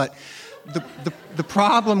one. But the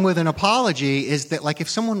problem with an apology is that, like, if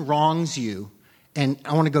someone wrongs you, and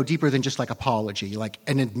I want to go deeper than just like apology, like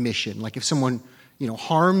an admission, like if someone,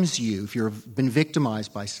 harms you, if you've been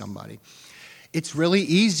victimized by somebody, it's really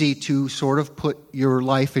easy to sort of put your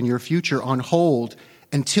life and your future on hold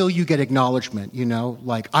until you get acknowledgement,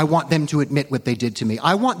 like I want them to admit what they did to me.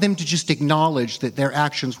 I want them to just acknowledge that their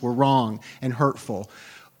actions were wrong and hurtful.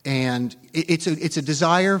 And it's a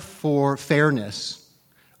desire for fairness,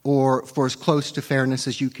 or for as close to fairness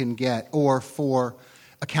as you can get, or for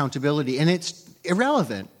accountability. And it's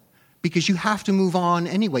irrelevant because you have to move on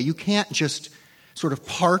anyway. You can't just sort of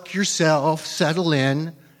park yourself, settle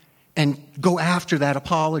in, and go after that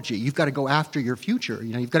apology. You've got to go after your future.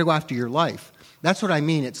 You've got to go after your life. That's what I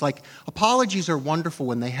mean. It's like apologies are wonderful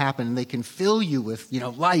when they happen, and they can fill you with,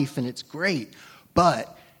 life, and it's great.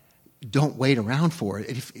 But don't wait around for it.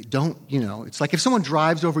 It's like if someone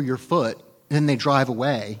drives over your foot and then they drive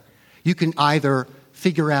away, you can either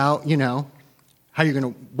figure out, how you're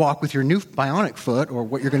going to walk with your new bionic foot or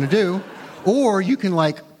what you're going to do, or you can,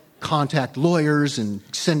 contact lawyers and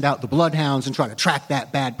send out the bloodhounds and try to track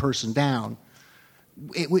that bad person down,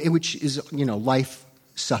 which is,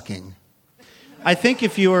 life-sucking. I think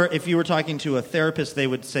if you were talking to a therapist, they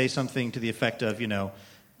would say something to the effect of,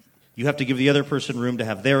 you have to give the other person room to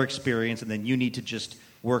have their experience, and then you need to just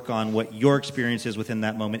work on what your experience is within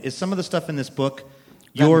that moment. Is some of the stuff in this book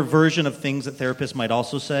your version of things that therapists might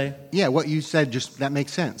also say? Yeah, what you said, that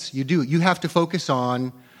makes sense. You do. You have to focus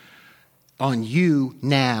on you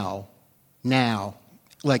now.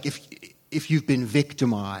 Like if you've been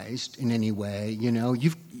victimized in any way,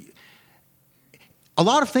 a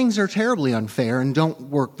lot of things are terribly unfair and don't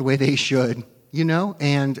work the way they should,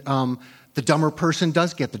 and the dumber person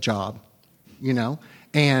does get the job,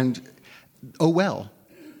 and oh well.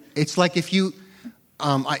 It's like if you,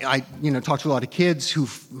 I talk to a lot of kids who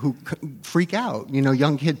freak out,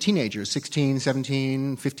 young teenagers, 16,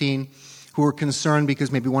 17, 15, who are concerned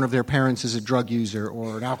because maybe one of their parents is a drug user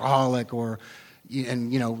or an alcoholic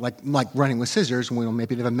like running with scissors, when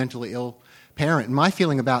maybe they have a mentally ill parent. And my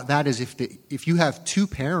feeling about that is if you have two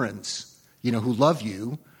parents, who love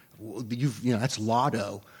you, that's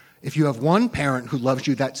lotto. If you have one parent who loves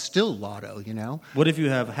you, that's still lotto, What if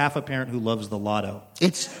you have half a parent who loves the lotto?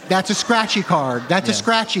 That's a scratchy card. That's a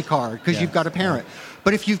scratchy card because you've got a parent.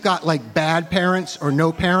 But if you've got bad parents or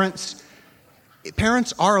no parents,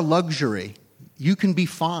 Parents are a luxury. You can be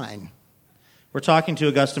fine. We're talking to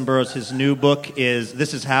Augustine Burroughs. His new book is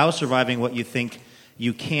This Is How, Surviving What You Think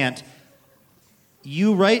You Can't.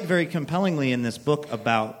 You write very compellingly in this book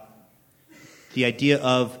about the idea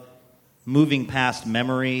of moving past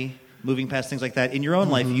memory, moving past things like that. In your own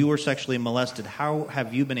life, you were sexually molested. How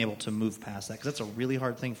have you been able to move past that? Because that's a really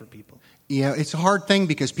hard thing for people. Yeah, it's a hard thing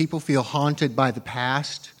because people feel haunted by the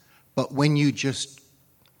past. But when you just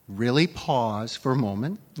really pause for a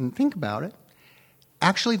moment and think about it,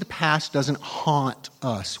 actually the past doesn't haunt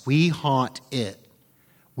us. We haunt it.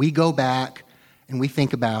 We go back and we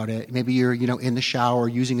think about it. Maybe you're, in the shower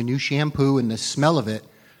using a new shampoo and the smell of it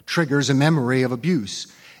triggers a memory of abuse.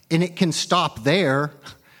 And it can stop there,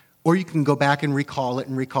 or you can go back and recall it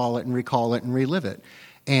and recall it and recall it and relive it.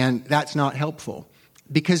 And that's not helpful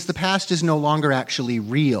because the past is no longer actually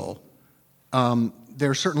real.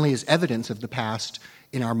 There certainly is evidence of the past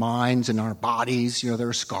in our minds and our bodies. There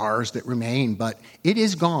are scars that remain, but it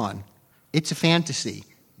is gone. It's a fantasy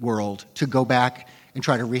world to go back and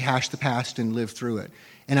try to rehash the past and live through it.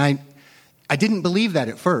 And I didn't believe that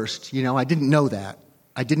at first. I didn't know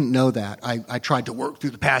that. I tried to work through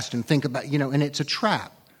the past and think about, and it's a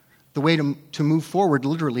trap. The way to move forward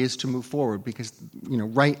literally is to move forward because,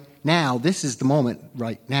 right now, this is the moment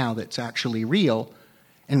right now that's actually real.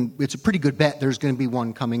 And it's a pretty good bet there's going to be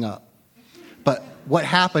one coming up. But what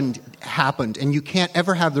happened, and you can't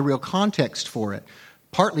ever have the real context for it,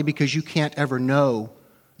 partly because you can't ever know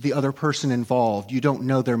the other person involved. You don't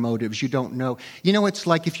know their motives. You don't know. It's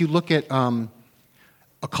like if you look at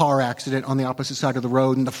a car accident on the opposite side of the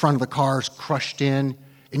road and the front of the car is crushed in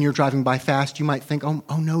and you're driving by fast, you might think, oh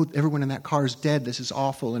no, everyone in that car is dead. This is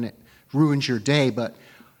awful, and it ruins your day. But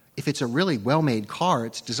if it's a really well-made car,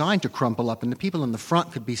 it's designed to crumple up, and the people in the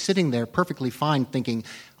front could be sitting there perfectly fine thinking,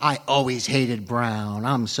 I always hated Brown.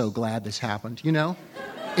 I'm so glad this happened.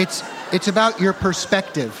 It's about your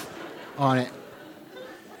perspective on it.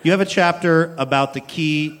 You have a chapter about the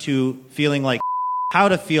key to feeling like how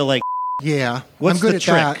to feel like Yeah. What's I'm good the at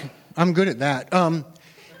trick? that. I'm good at that.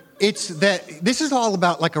 It's that this is all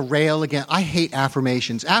about like a rail again. I hate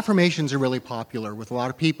affirmations. Affirmations are really popular with a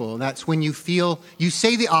lot of people. And that's when you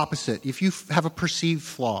say the opposite. If you have a perceived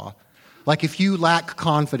flaw, like if you lack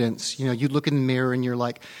confidence, you look in the mirror and you're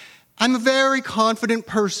like, I'm a very confident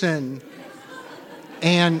person.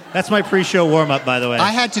 And that's my pre-show warm-up, by the way.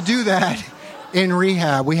 I had to do that in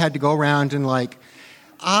rehab. We had to go around and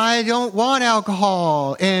I don't want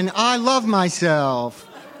alcohol, and I love myself.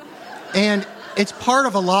 And it's part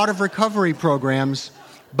of a lot of recovery programs,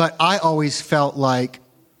 but I always felt like,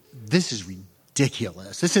 this is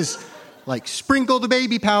ridiculous. This is like sprinkle the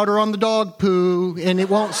baby powder on the dog poo, and it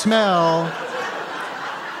won't smell.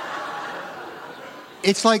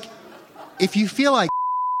 It's like, if you feel like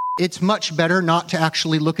it's much better not to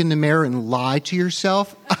actually look in the mirror and lie to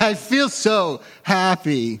yourself. I feel so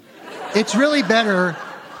happy. It's really better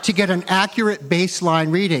to get an accurate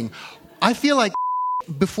baseline reading. I feel like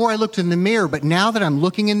before I looked in the mirror, but now that I'm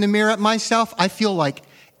looking in the mirror at myself, I feel like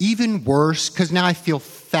even worse because now I feel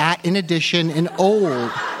fat in addition and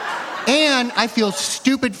old. And I feel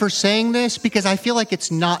stupid for saying this because I feel like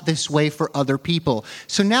it's not this way for other people.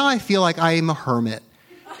 So now I feel like I am a hermit.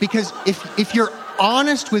 Because if you're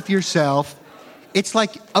honest with yourself, it's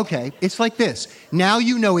like, okay, it's like this. Now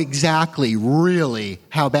you know exactly, really,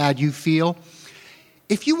 how bad you feel.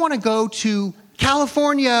 If you want to go to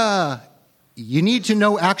California, you need to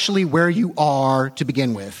know actually where you are to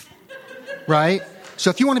begin with, right? So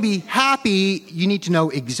if you want to be happy, you need to know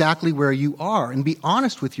exactly where you are and be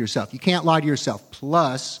honest with yourself. You can't lie to yourself.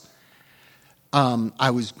 Plus, I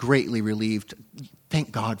was greatly relieved.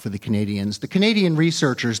 Thank God for the Canadians. The Canadian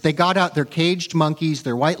researchers, they got out their caged monkeys,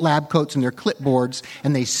 their white lab coats, and their clipboards,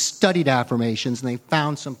 and they studied affirmations, and they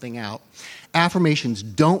found something out. Affirmations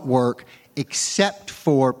don't work except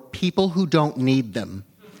for people who don't need them,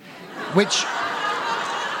 which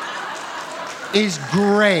is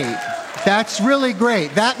great. That's really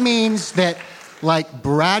great. That means that, like,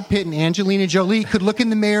 Brad Pitt and Angelina Jolie could look in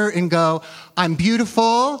the mirror and go, I'm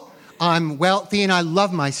beautiful, I'm wealthy, and I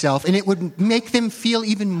love myself, and it would make them feel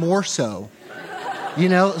even more so.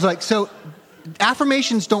 It's like, so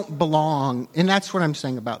affirmations don't belong, and that's what I'm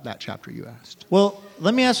saying about that chapter you asked. Well,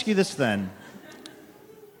 let me ask you this then.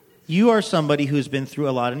 You are somebody who's been through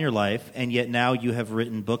a lot in your life, and yet now you have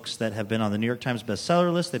written books that have been on the New York Times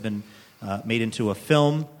bestseller list. They've been made into a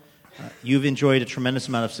film. You've enjoyed a tremendous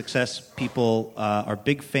amount of success. People are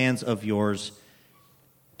big fans of yours.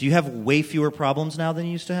 Do you have way fewer problems now than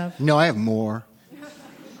you used to have? No, I have more.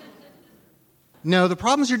 No, the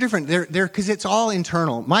problems are different. They're because it's all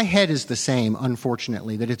internal. My head is the same,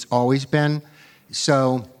 unfortunately, that it's always been.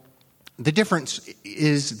 So the difference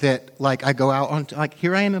is that, like, I go out on, like,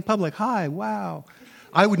 here I am in public. Hi, wow.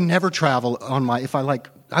 I would never travel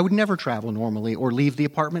I would never travel normally or leave the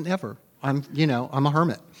apartment ever. I'm a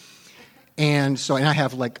hermit. And I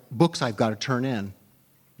have, like, books I've got to turn in,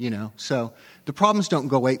 So the problems don't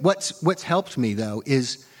go away. What's helped me, though,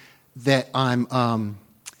 is that I've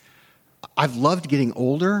loved getting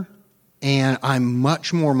older, and I'm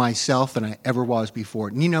much more myself than I ever was before.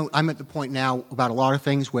 And, I'm at the point now about a lot of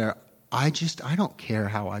things where I don't care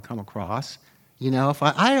how I come across. If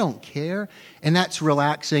I don't care, and that's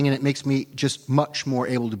relaxing, and it makes me just much more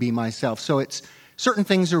able to be myself. So it's certain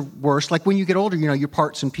things are worse. Like when you get older, your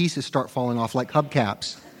parts and pieces start falling off like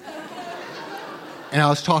hubcaps. And I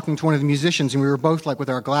was talking to one of the musicians, and we were both like with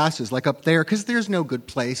our glasses, like up there, because there's no good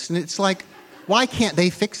place. And it's like, why can't they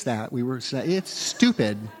fix that? We were saying, it's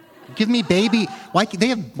stupid. Give me baby. Why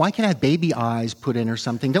can't I have baby eyes put in or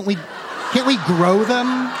something? Can't we grow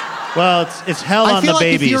them? Well, it's hell on the babies. I feel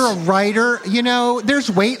like if you're a writer, there's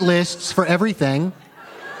wait lists for everything.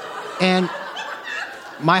 And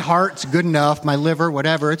my heart's good enough, my liver,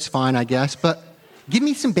 whatever, it's fine, I guess. But give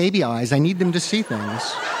me some baby eyes. I need them to see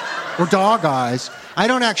things. Or dog eyes. I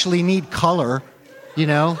don't actually need color,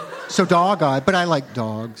 so dog eye. But I like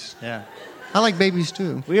dogs. Yeah. I like babies,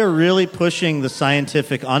 too. We are really pushing the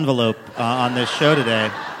scientific envelope on this show today.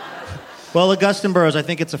 Well, Augustine Burroughs, I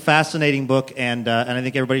think it's a fascinating book, and I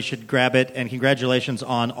think everybody should grab it. And congratulations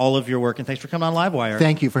on all of your work, and thanks for coming on Livewire.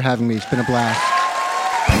 Thank you for having me. It's been a blast.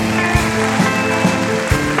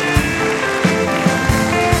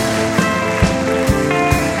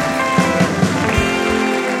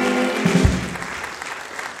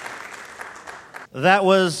 That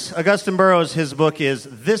was Augustine Burroughs. His book is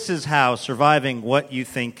This Is How, Surviving What You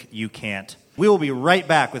Think You Can't. We will be right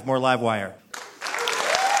back with more Livewire.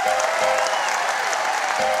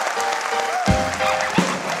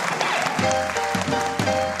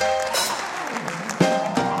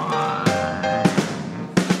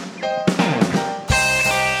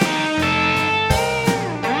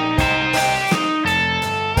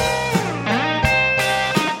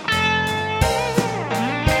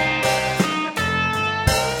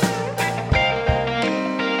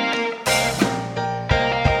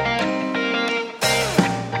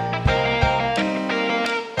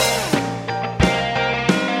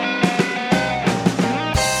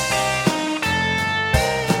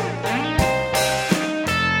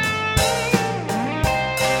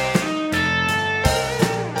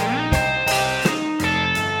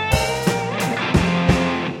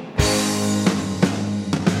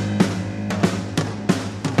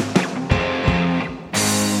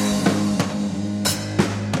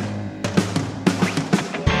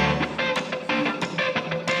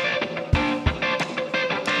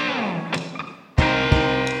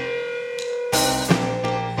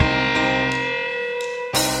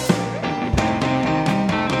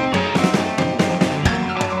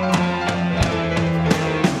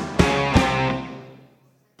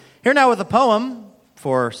 Here now with a poem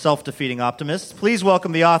for self-defeating optimists. Please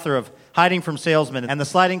welcome the author of Hiding from Salesmen and The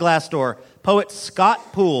Sliding Glass Door, poet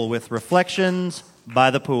Scott Poole with Reflections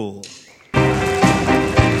by the Pool.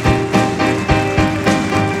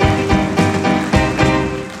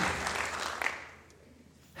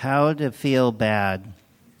 How to feel bad.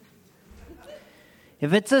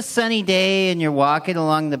 If it's a sunny day and you're walking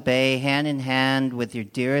along the bay hand in hand with your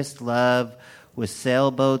dearest love, with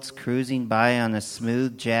sailboats cruising by on a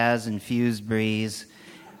smooth jazz-infused breeze,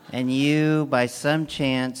 and you, by some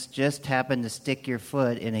chance, just happen to stick your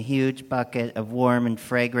foot in a huge bucket of warm and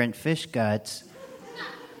fragrant fish guts,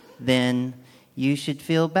 then you should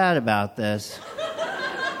feel bad about this.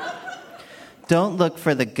 Don't look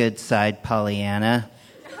for the good side, Pollyanna.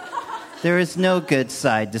 There is no good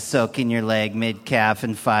side to soaking your leg mid-calf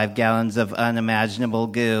in 5 gallons of unimaginable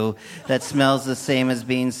goo that smells the same as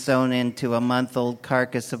being sewn into a month-old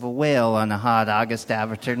carcass of a whale on a hot August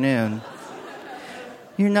afternoon.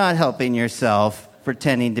 You're not helping yourself,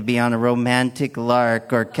 pretending to be on a romantic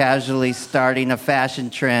lark or casually starting a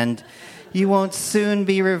fashion trend. You won't soon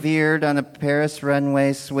be revered on a Paris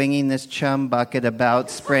runway swinging this chum bucket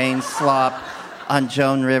about, spraying slop on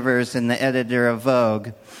Joan Rivers and the editor of Vogue.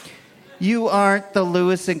 You aren't the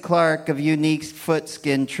Lewis and Clark of unique foot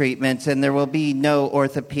skin treatments, and there will be no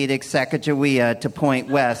orthopedic Sacagawea to point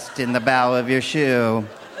west in the bow of your shoe.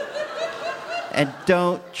 And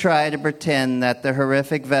don't try to pretend that the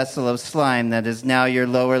horrific vessel of slime that is now your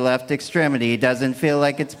lower left extremity doesn't feel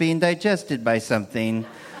like it's being digested by something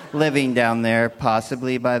living down there,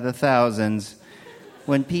 possibly by the thousands.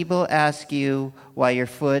 When people ask you why your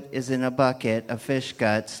foot is in a bucket of fish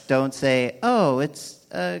guts, don't say, "Oh, it's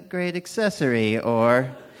a great accessory,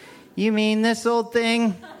 or you mean this old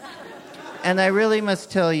thing? And I really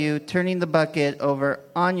must tell you, turning the bucket over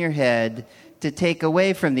on your head to take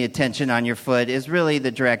away from the attention on your foot is really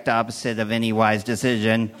the direct opposite of any wise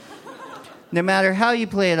decision. No matter how you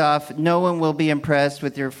play it off, no one will be impressed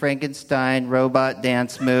with your Frankenstein robot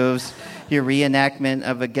dance moves. Your reenactment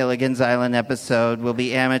of a Gilligan's Island episode will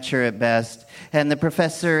be amateur at best. And the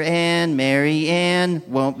Professor and Mary Ann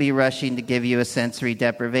won't be rushing to give you a sensory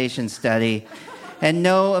deprivation study. And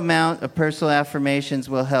no amount of personal affirmations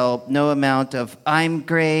will help. No amount of I'm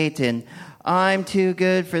great and I'm too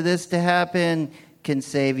good for this to happen can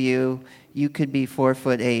save you. You could be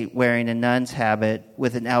 4'8", wearing a nun's habit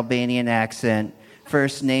with an Albanian accent,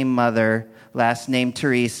 first name Mother, last name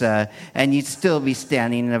Teresa, and you'd still be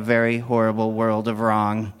standing in a very horrible world of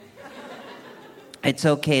wrong. It's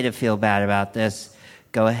okay to feel bad about this.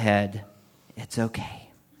 Go ahead. It's okay.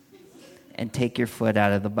 And take your foot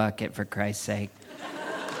out of the bucket, for Christ's sake.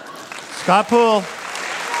 Scott Poole,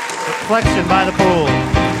 Reflection by the Pool.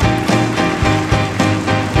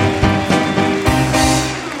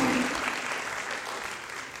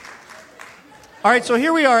 All right, so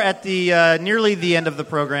here we are at the nearly the end of the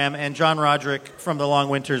program, and John Roderick from The Long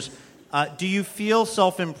Winters. Do you feel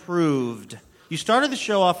self-improved? You started the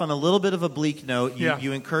show off on a little bit of a bleak note.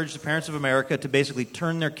 You encouraged the parents of America to basically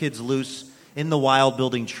turn their kids loose in the wild,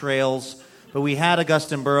 building trails. But we had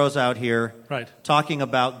Augustine Burroughs out here talking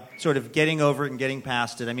about sort of getting over it and getting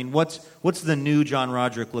past it. I mean, what's the new John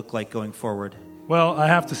Roderick look like going forward? Well, I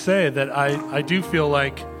have to say that I do feel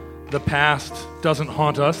like the past doesn't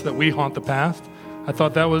haunt us, that we haunt the past. I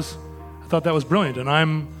thought that was brilliant, and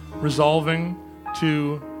I'm resolving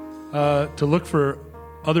to look for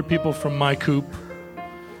other people from my coop,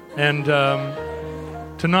 and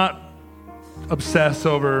to not obsess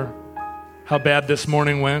over how bad this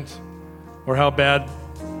morning went, or how bad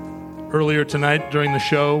earlier tonight during the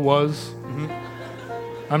show was.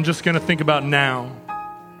 Mm-hmm. I'm just going to think about now,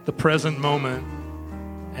 the present moment,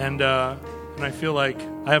 and I feel like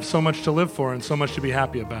I have so much to live for and so much to be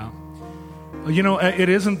happy about. You know, it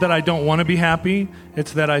isn't that I don't want to be happy.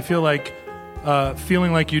 It's that I feel like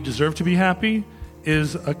feeling like you deserve to be happy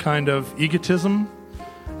is a kind of egotism.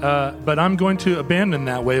 But I'm going to abandon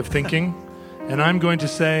that way of thinking, and I'm going to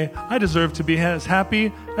say I deserve to be as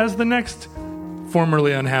happy as the next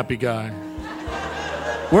formerly unhappy guy.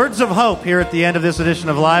 Words of hope here at the end of this edition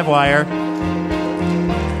of Livewire.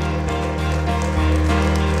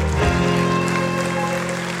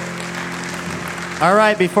 All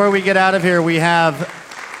right, before we get out of here, we have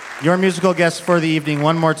your musical guests for the evening.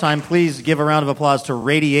 One more time, please give a round of applause to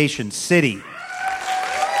Radiation City.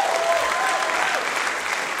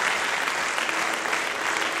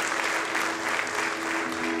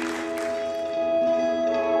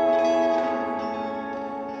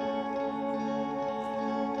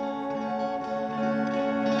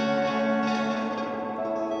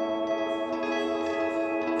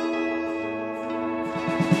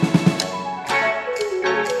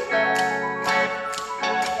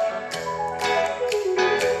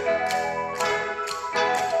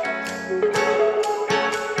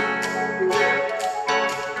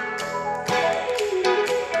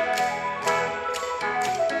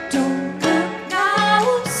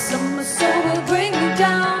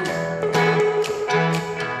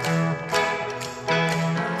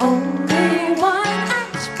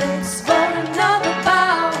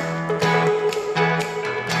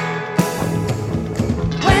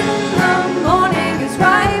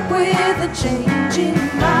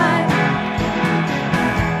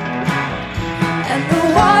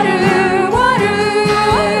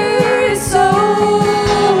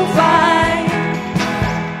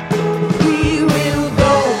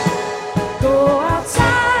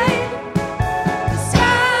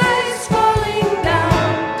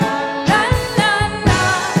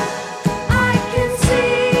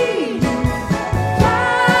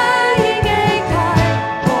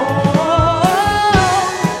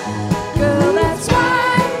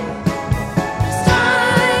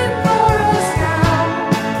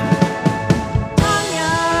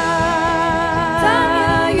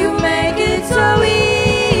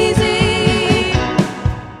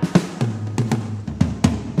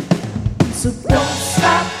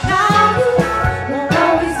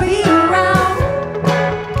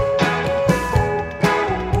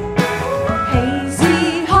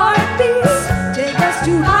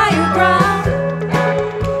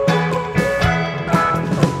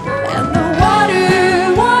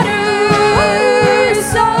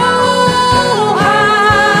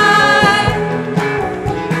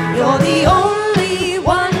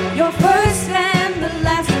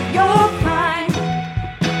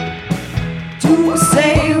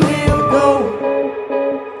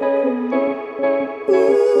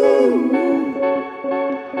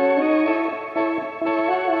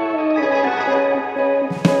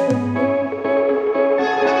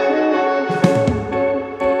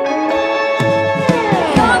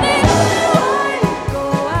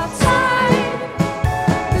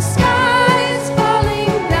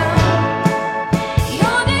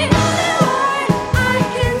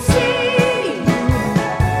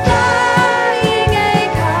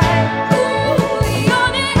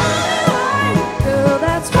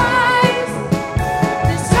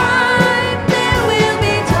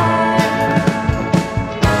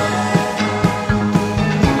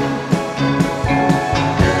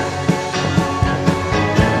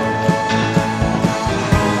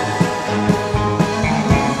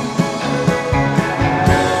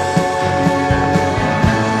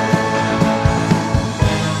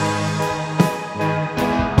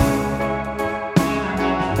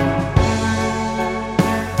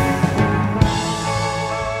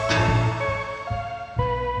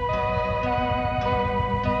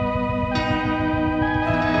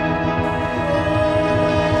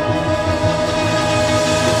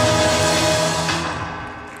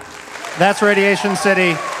 That's Radiation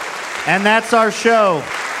City. And that's our show.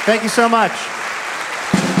 Thank you so much.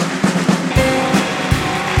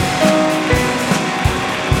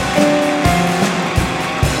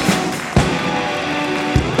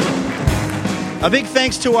 A big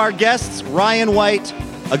thanks to our guests, Ryan White,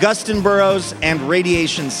 Augustin Burroughs, and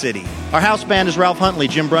Radiation City. Our house band is Ralph Huntley,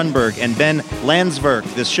 Jim Brunberg, and Ben Landsverk.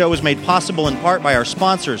 This show is made possible in part by our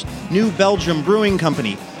sponsors, New Belgium Brewing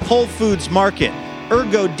Company, Whole Foods Market,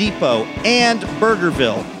 Ergo Depot, and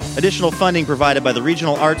Burgerville. Additional funding provided by the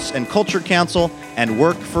Regional Arts and Culture Council and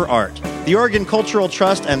Work for Art. The Oregon Cultural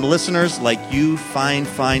Trust and listeners like you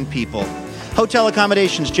fine people. Hotel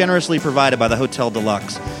accommodations generously provided by the Hotel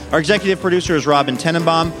Deluxe. Our executive producer is Robin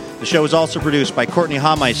Tenenbaum. The show is also produced by Courtney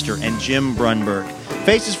Haumeister and Jim Brunberg.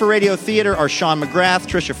 Faces for Radio Theater are Sean McGrath,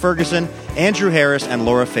 Tricia Ferguson, Andrew Harris, and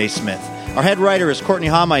Laura Faye Smith. Our head writer is Courtney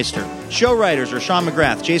Haumeister. Show writers are Sean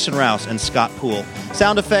McGrath, Jason Rouse, and Scott Poole.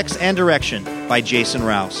 Sound effects and direction by Jason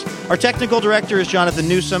Rouse. Our technical director is Jonathan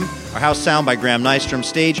Newsom. Our house sound by Graham Nystrom.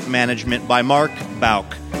 Stage management by Mark Bauk.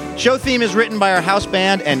 Show theme is written by our house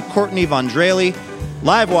band and Courtney Vondrali.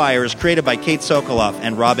 Livewire is created by Kate Sokoloff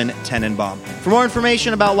and Robin Tenenbaum. For more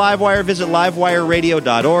information about Livewire, visit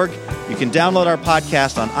livewireradio.org. You can download our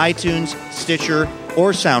podcast on iTunes, Stitcher,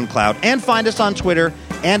 or SoundCloud, and find us on Twitter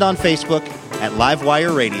and on Facebook at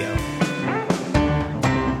Livewire Radio.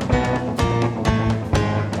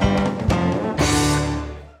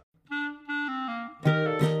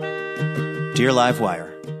 Dear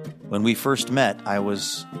Livewire, when we first met, I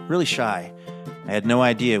was really shy. I had no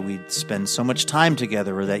idea we'd spend so much time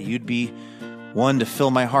together, or that you'd be one to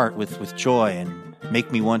fill my heart with joy and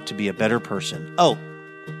make me want to be a better person. Oh,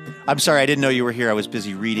 I'm sorry, I didn't know you were here. I was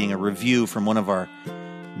busy reading a review from one of our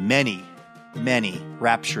many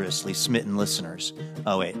rapturously smitten listeners.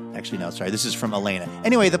 Oh, wait, actually, no, sorry. This is from Elena.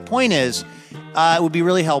 Anyway, the point is, it would be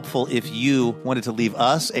really helpful if you wanted to leave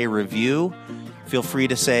us a review. Feel free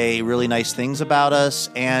to say really nice things about us,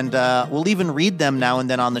 and we'll even read them now and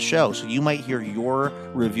then on the show. So you might hear your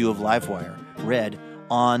review of Livewire read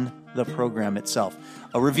on the program itself.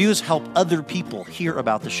 Reviews help other people hear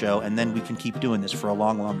about the show, and then we can keep doing this for a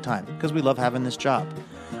long time because we love having this job.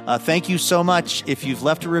 Thank you so much if you've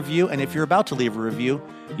left a review, and if you're about to leave a review,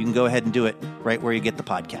 you can go ahead and do it right where you get the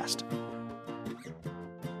podcast.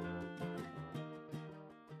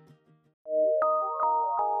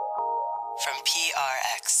 From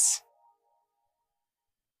PRX.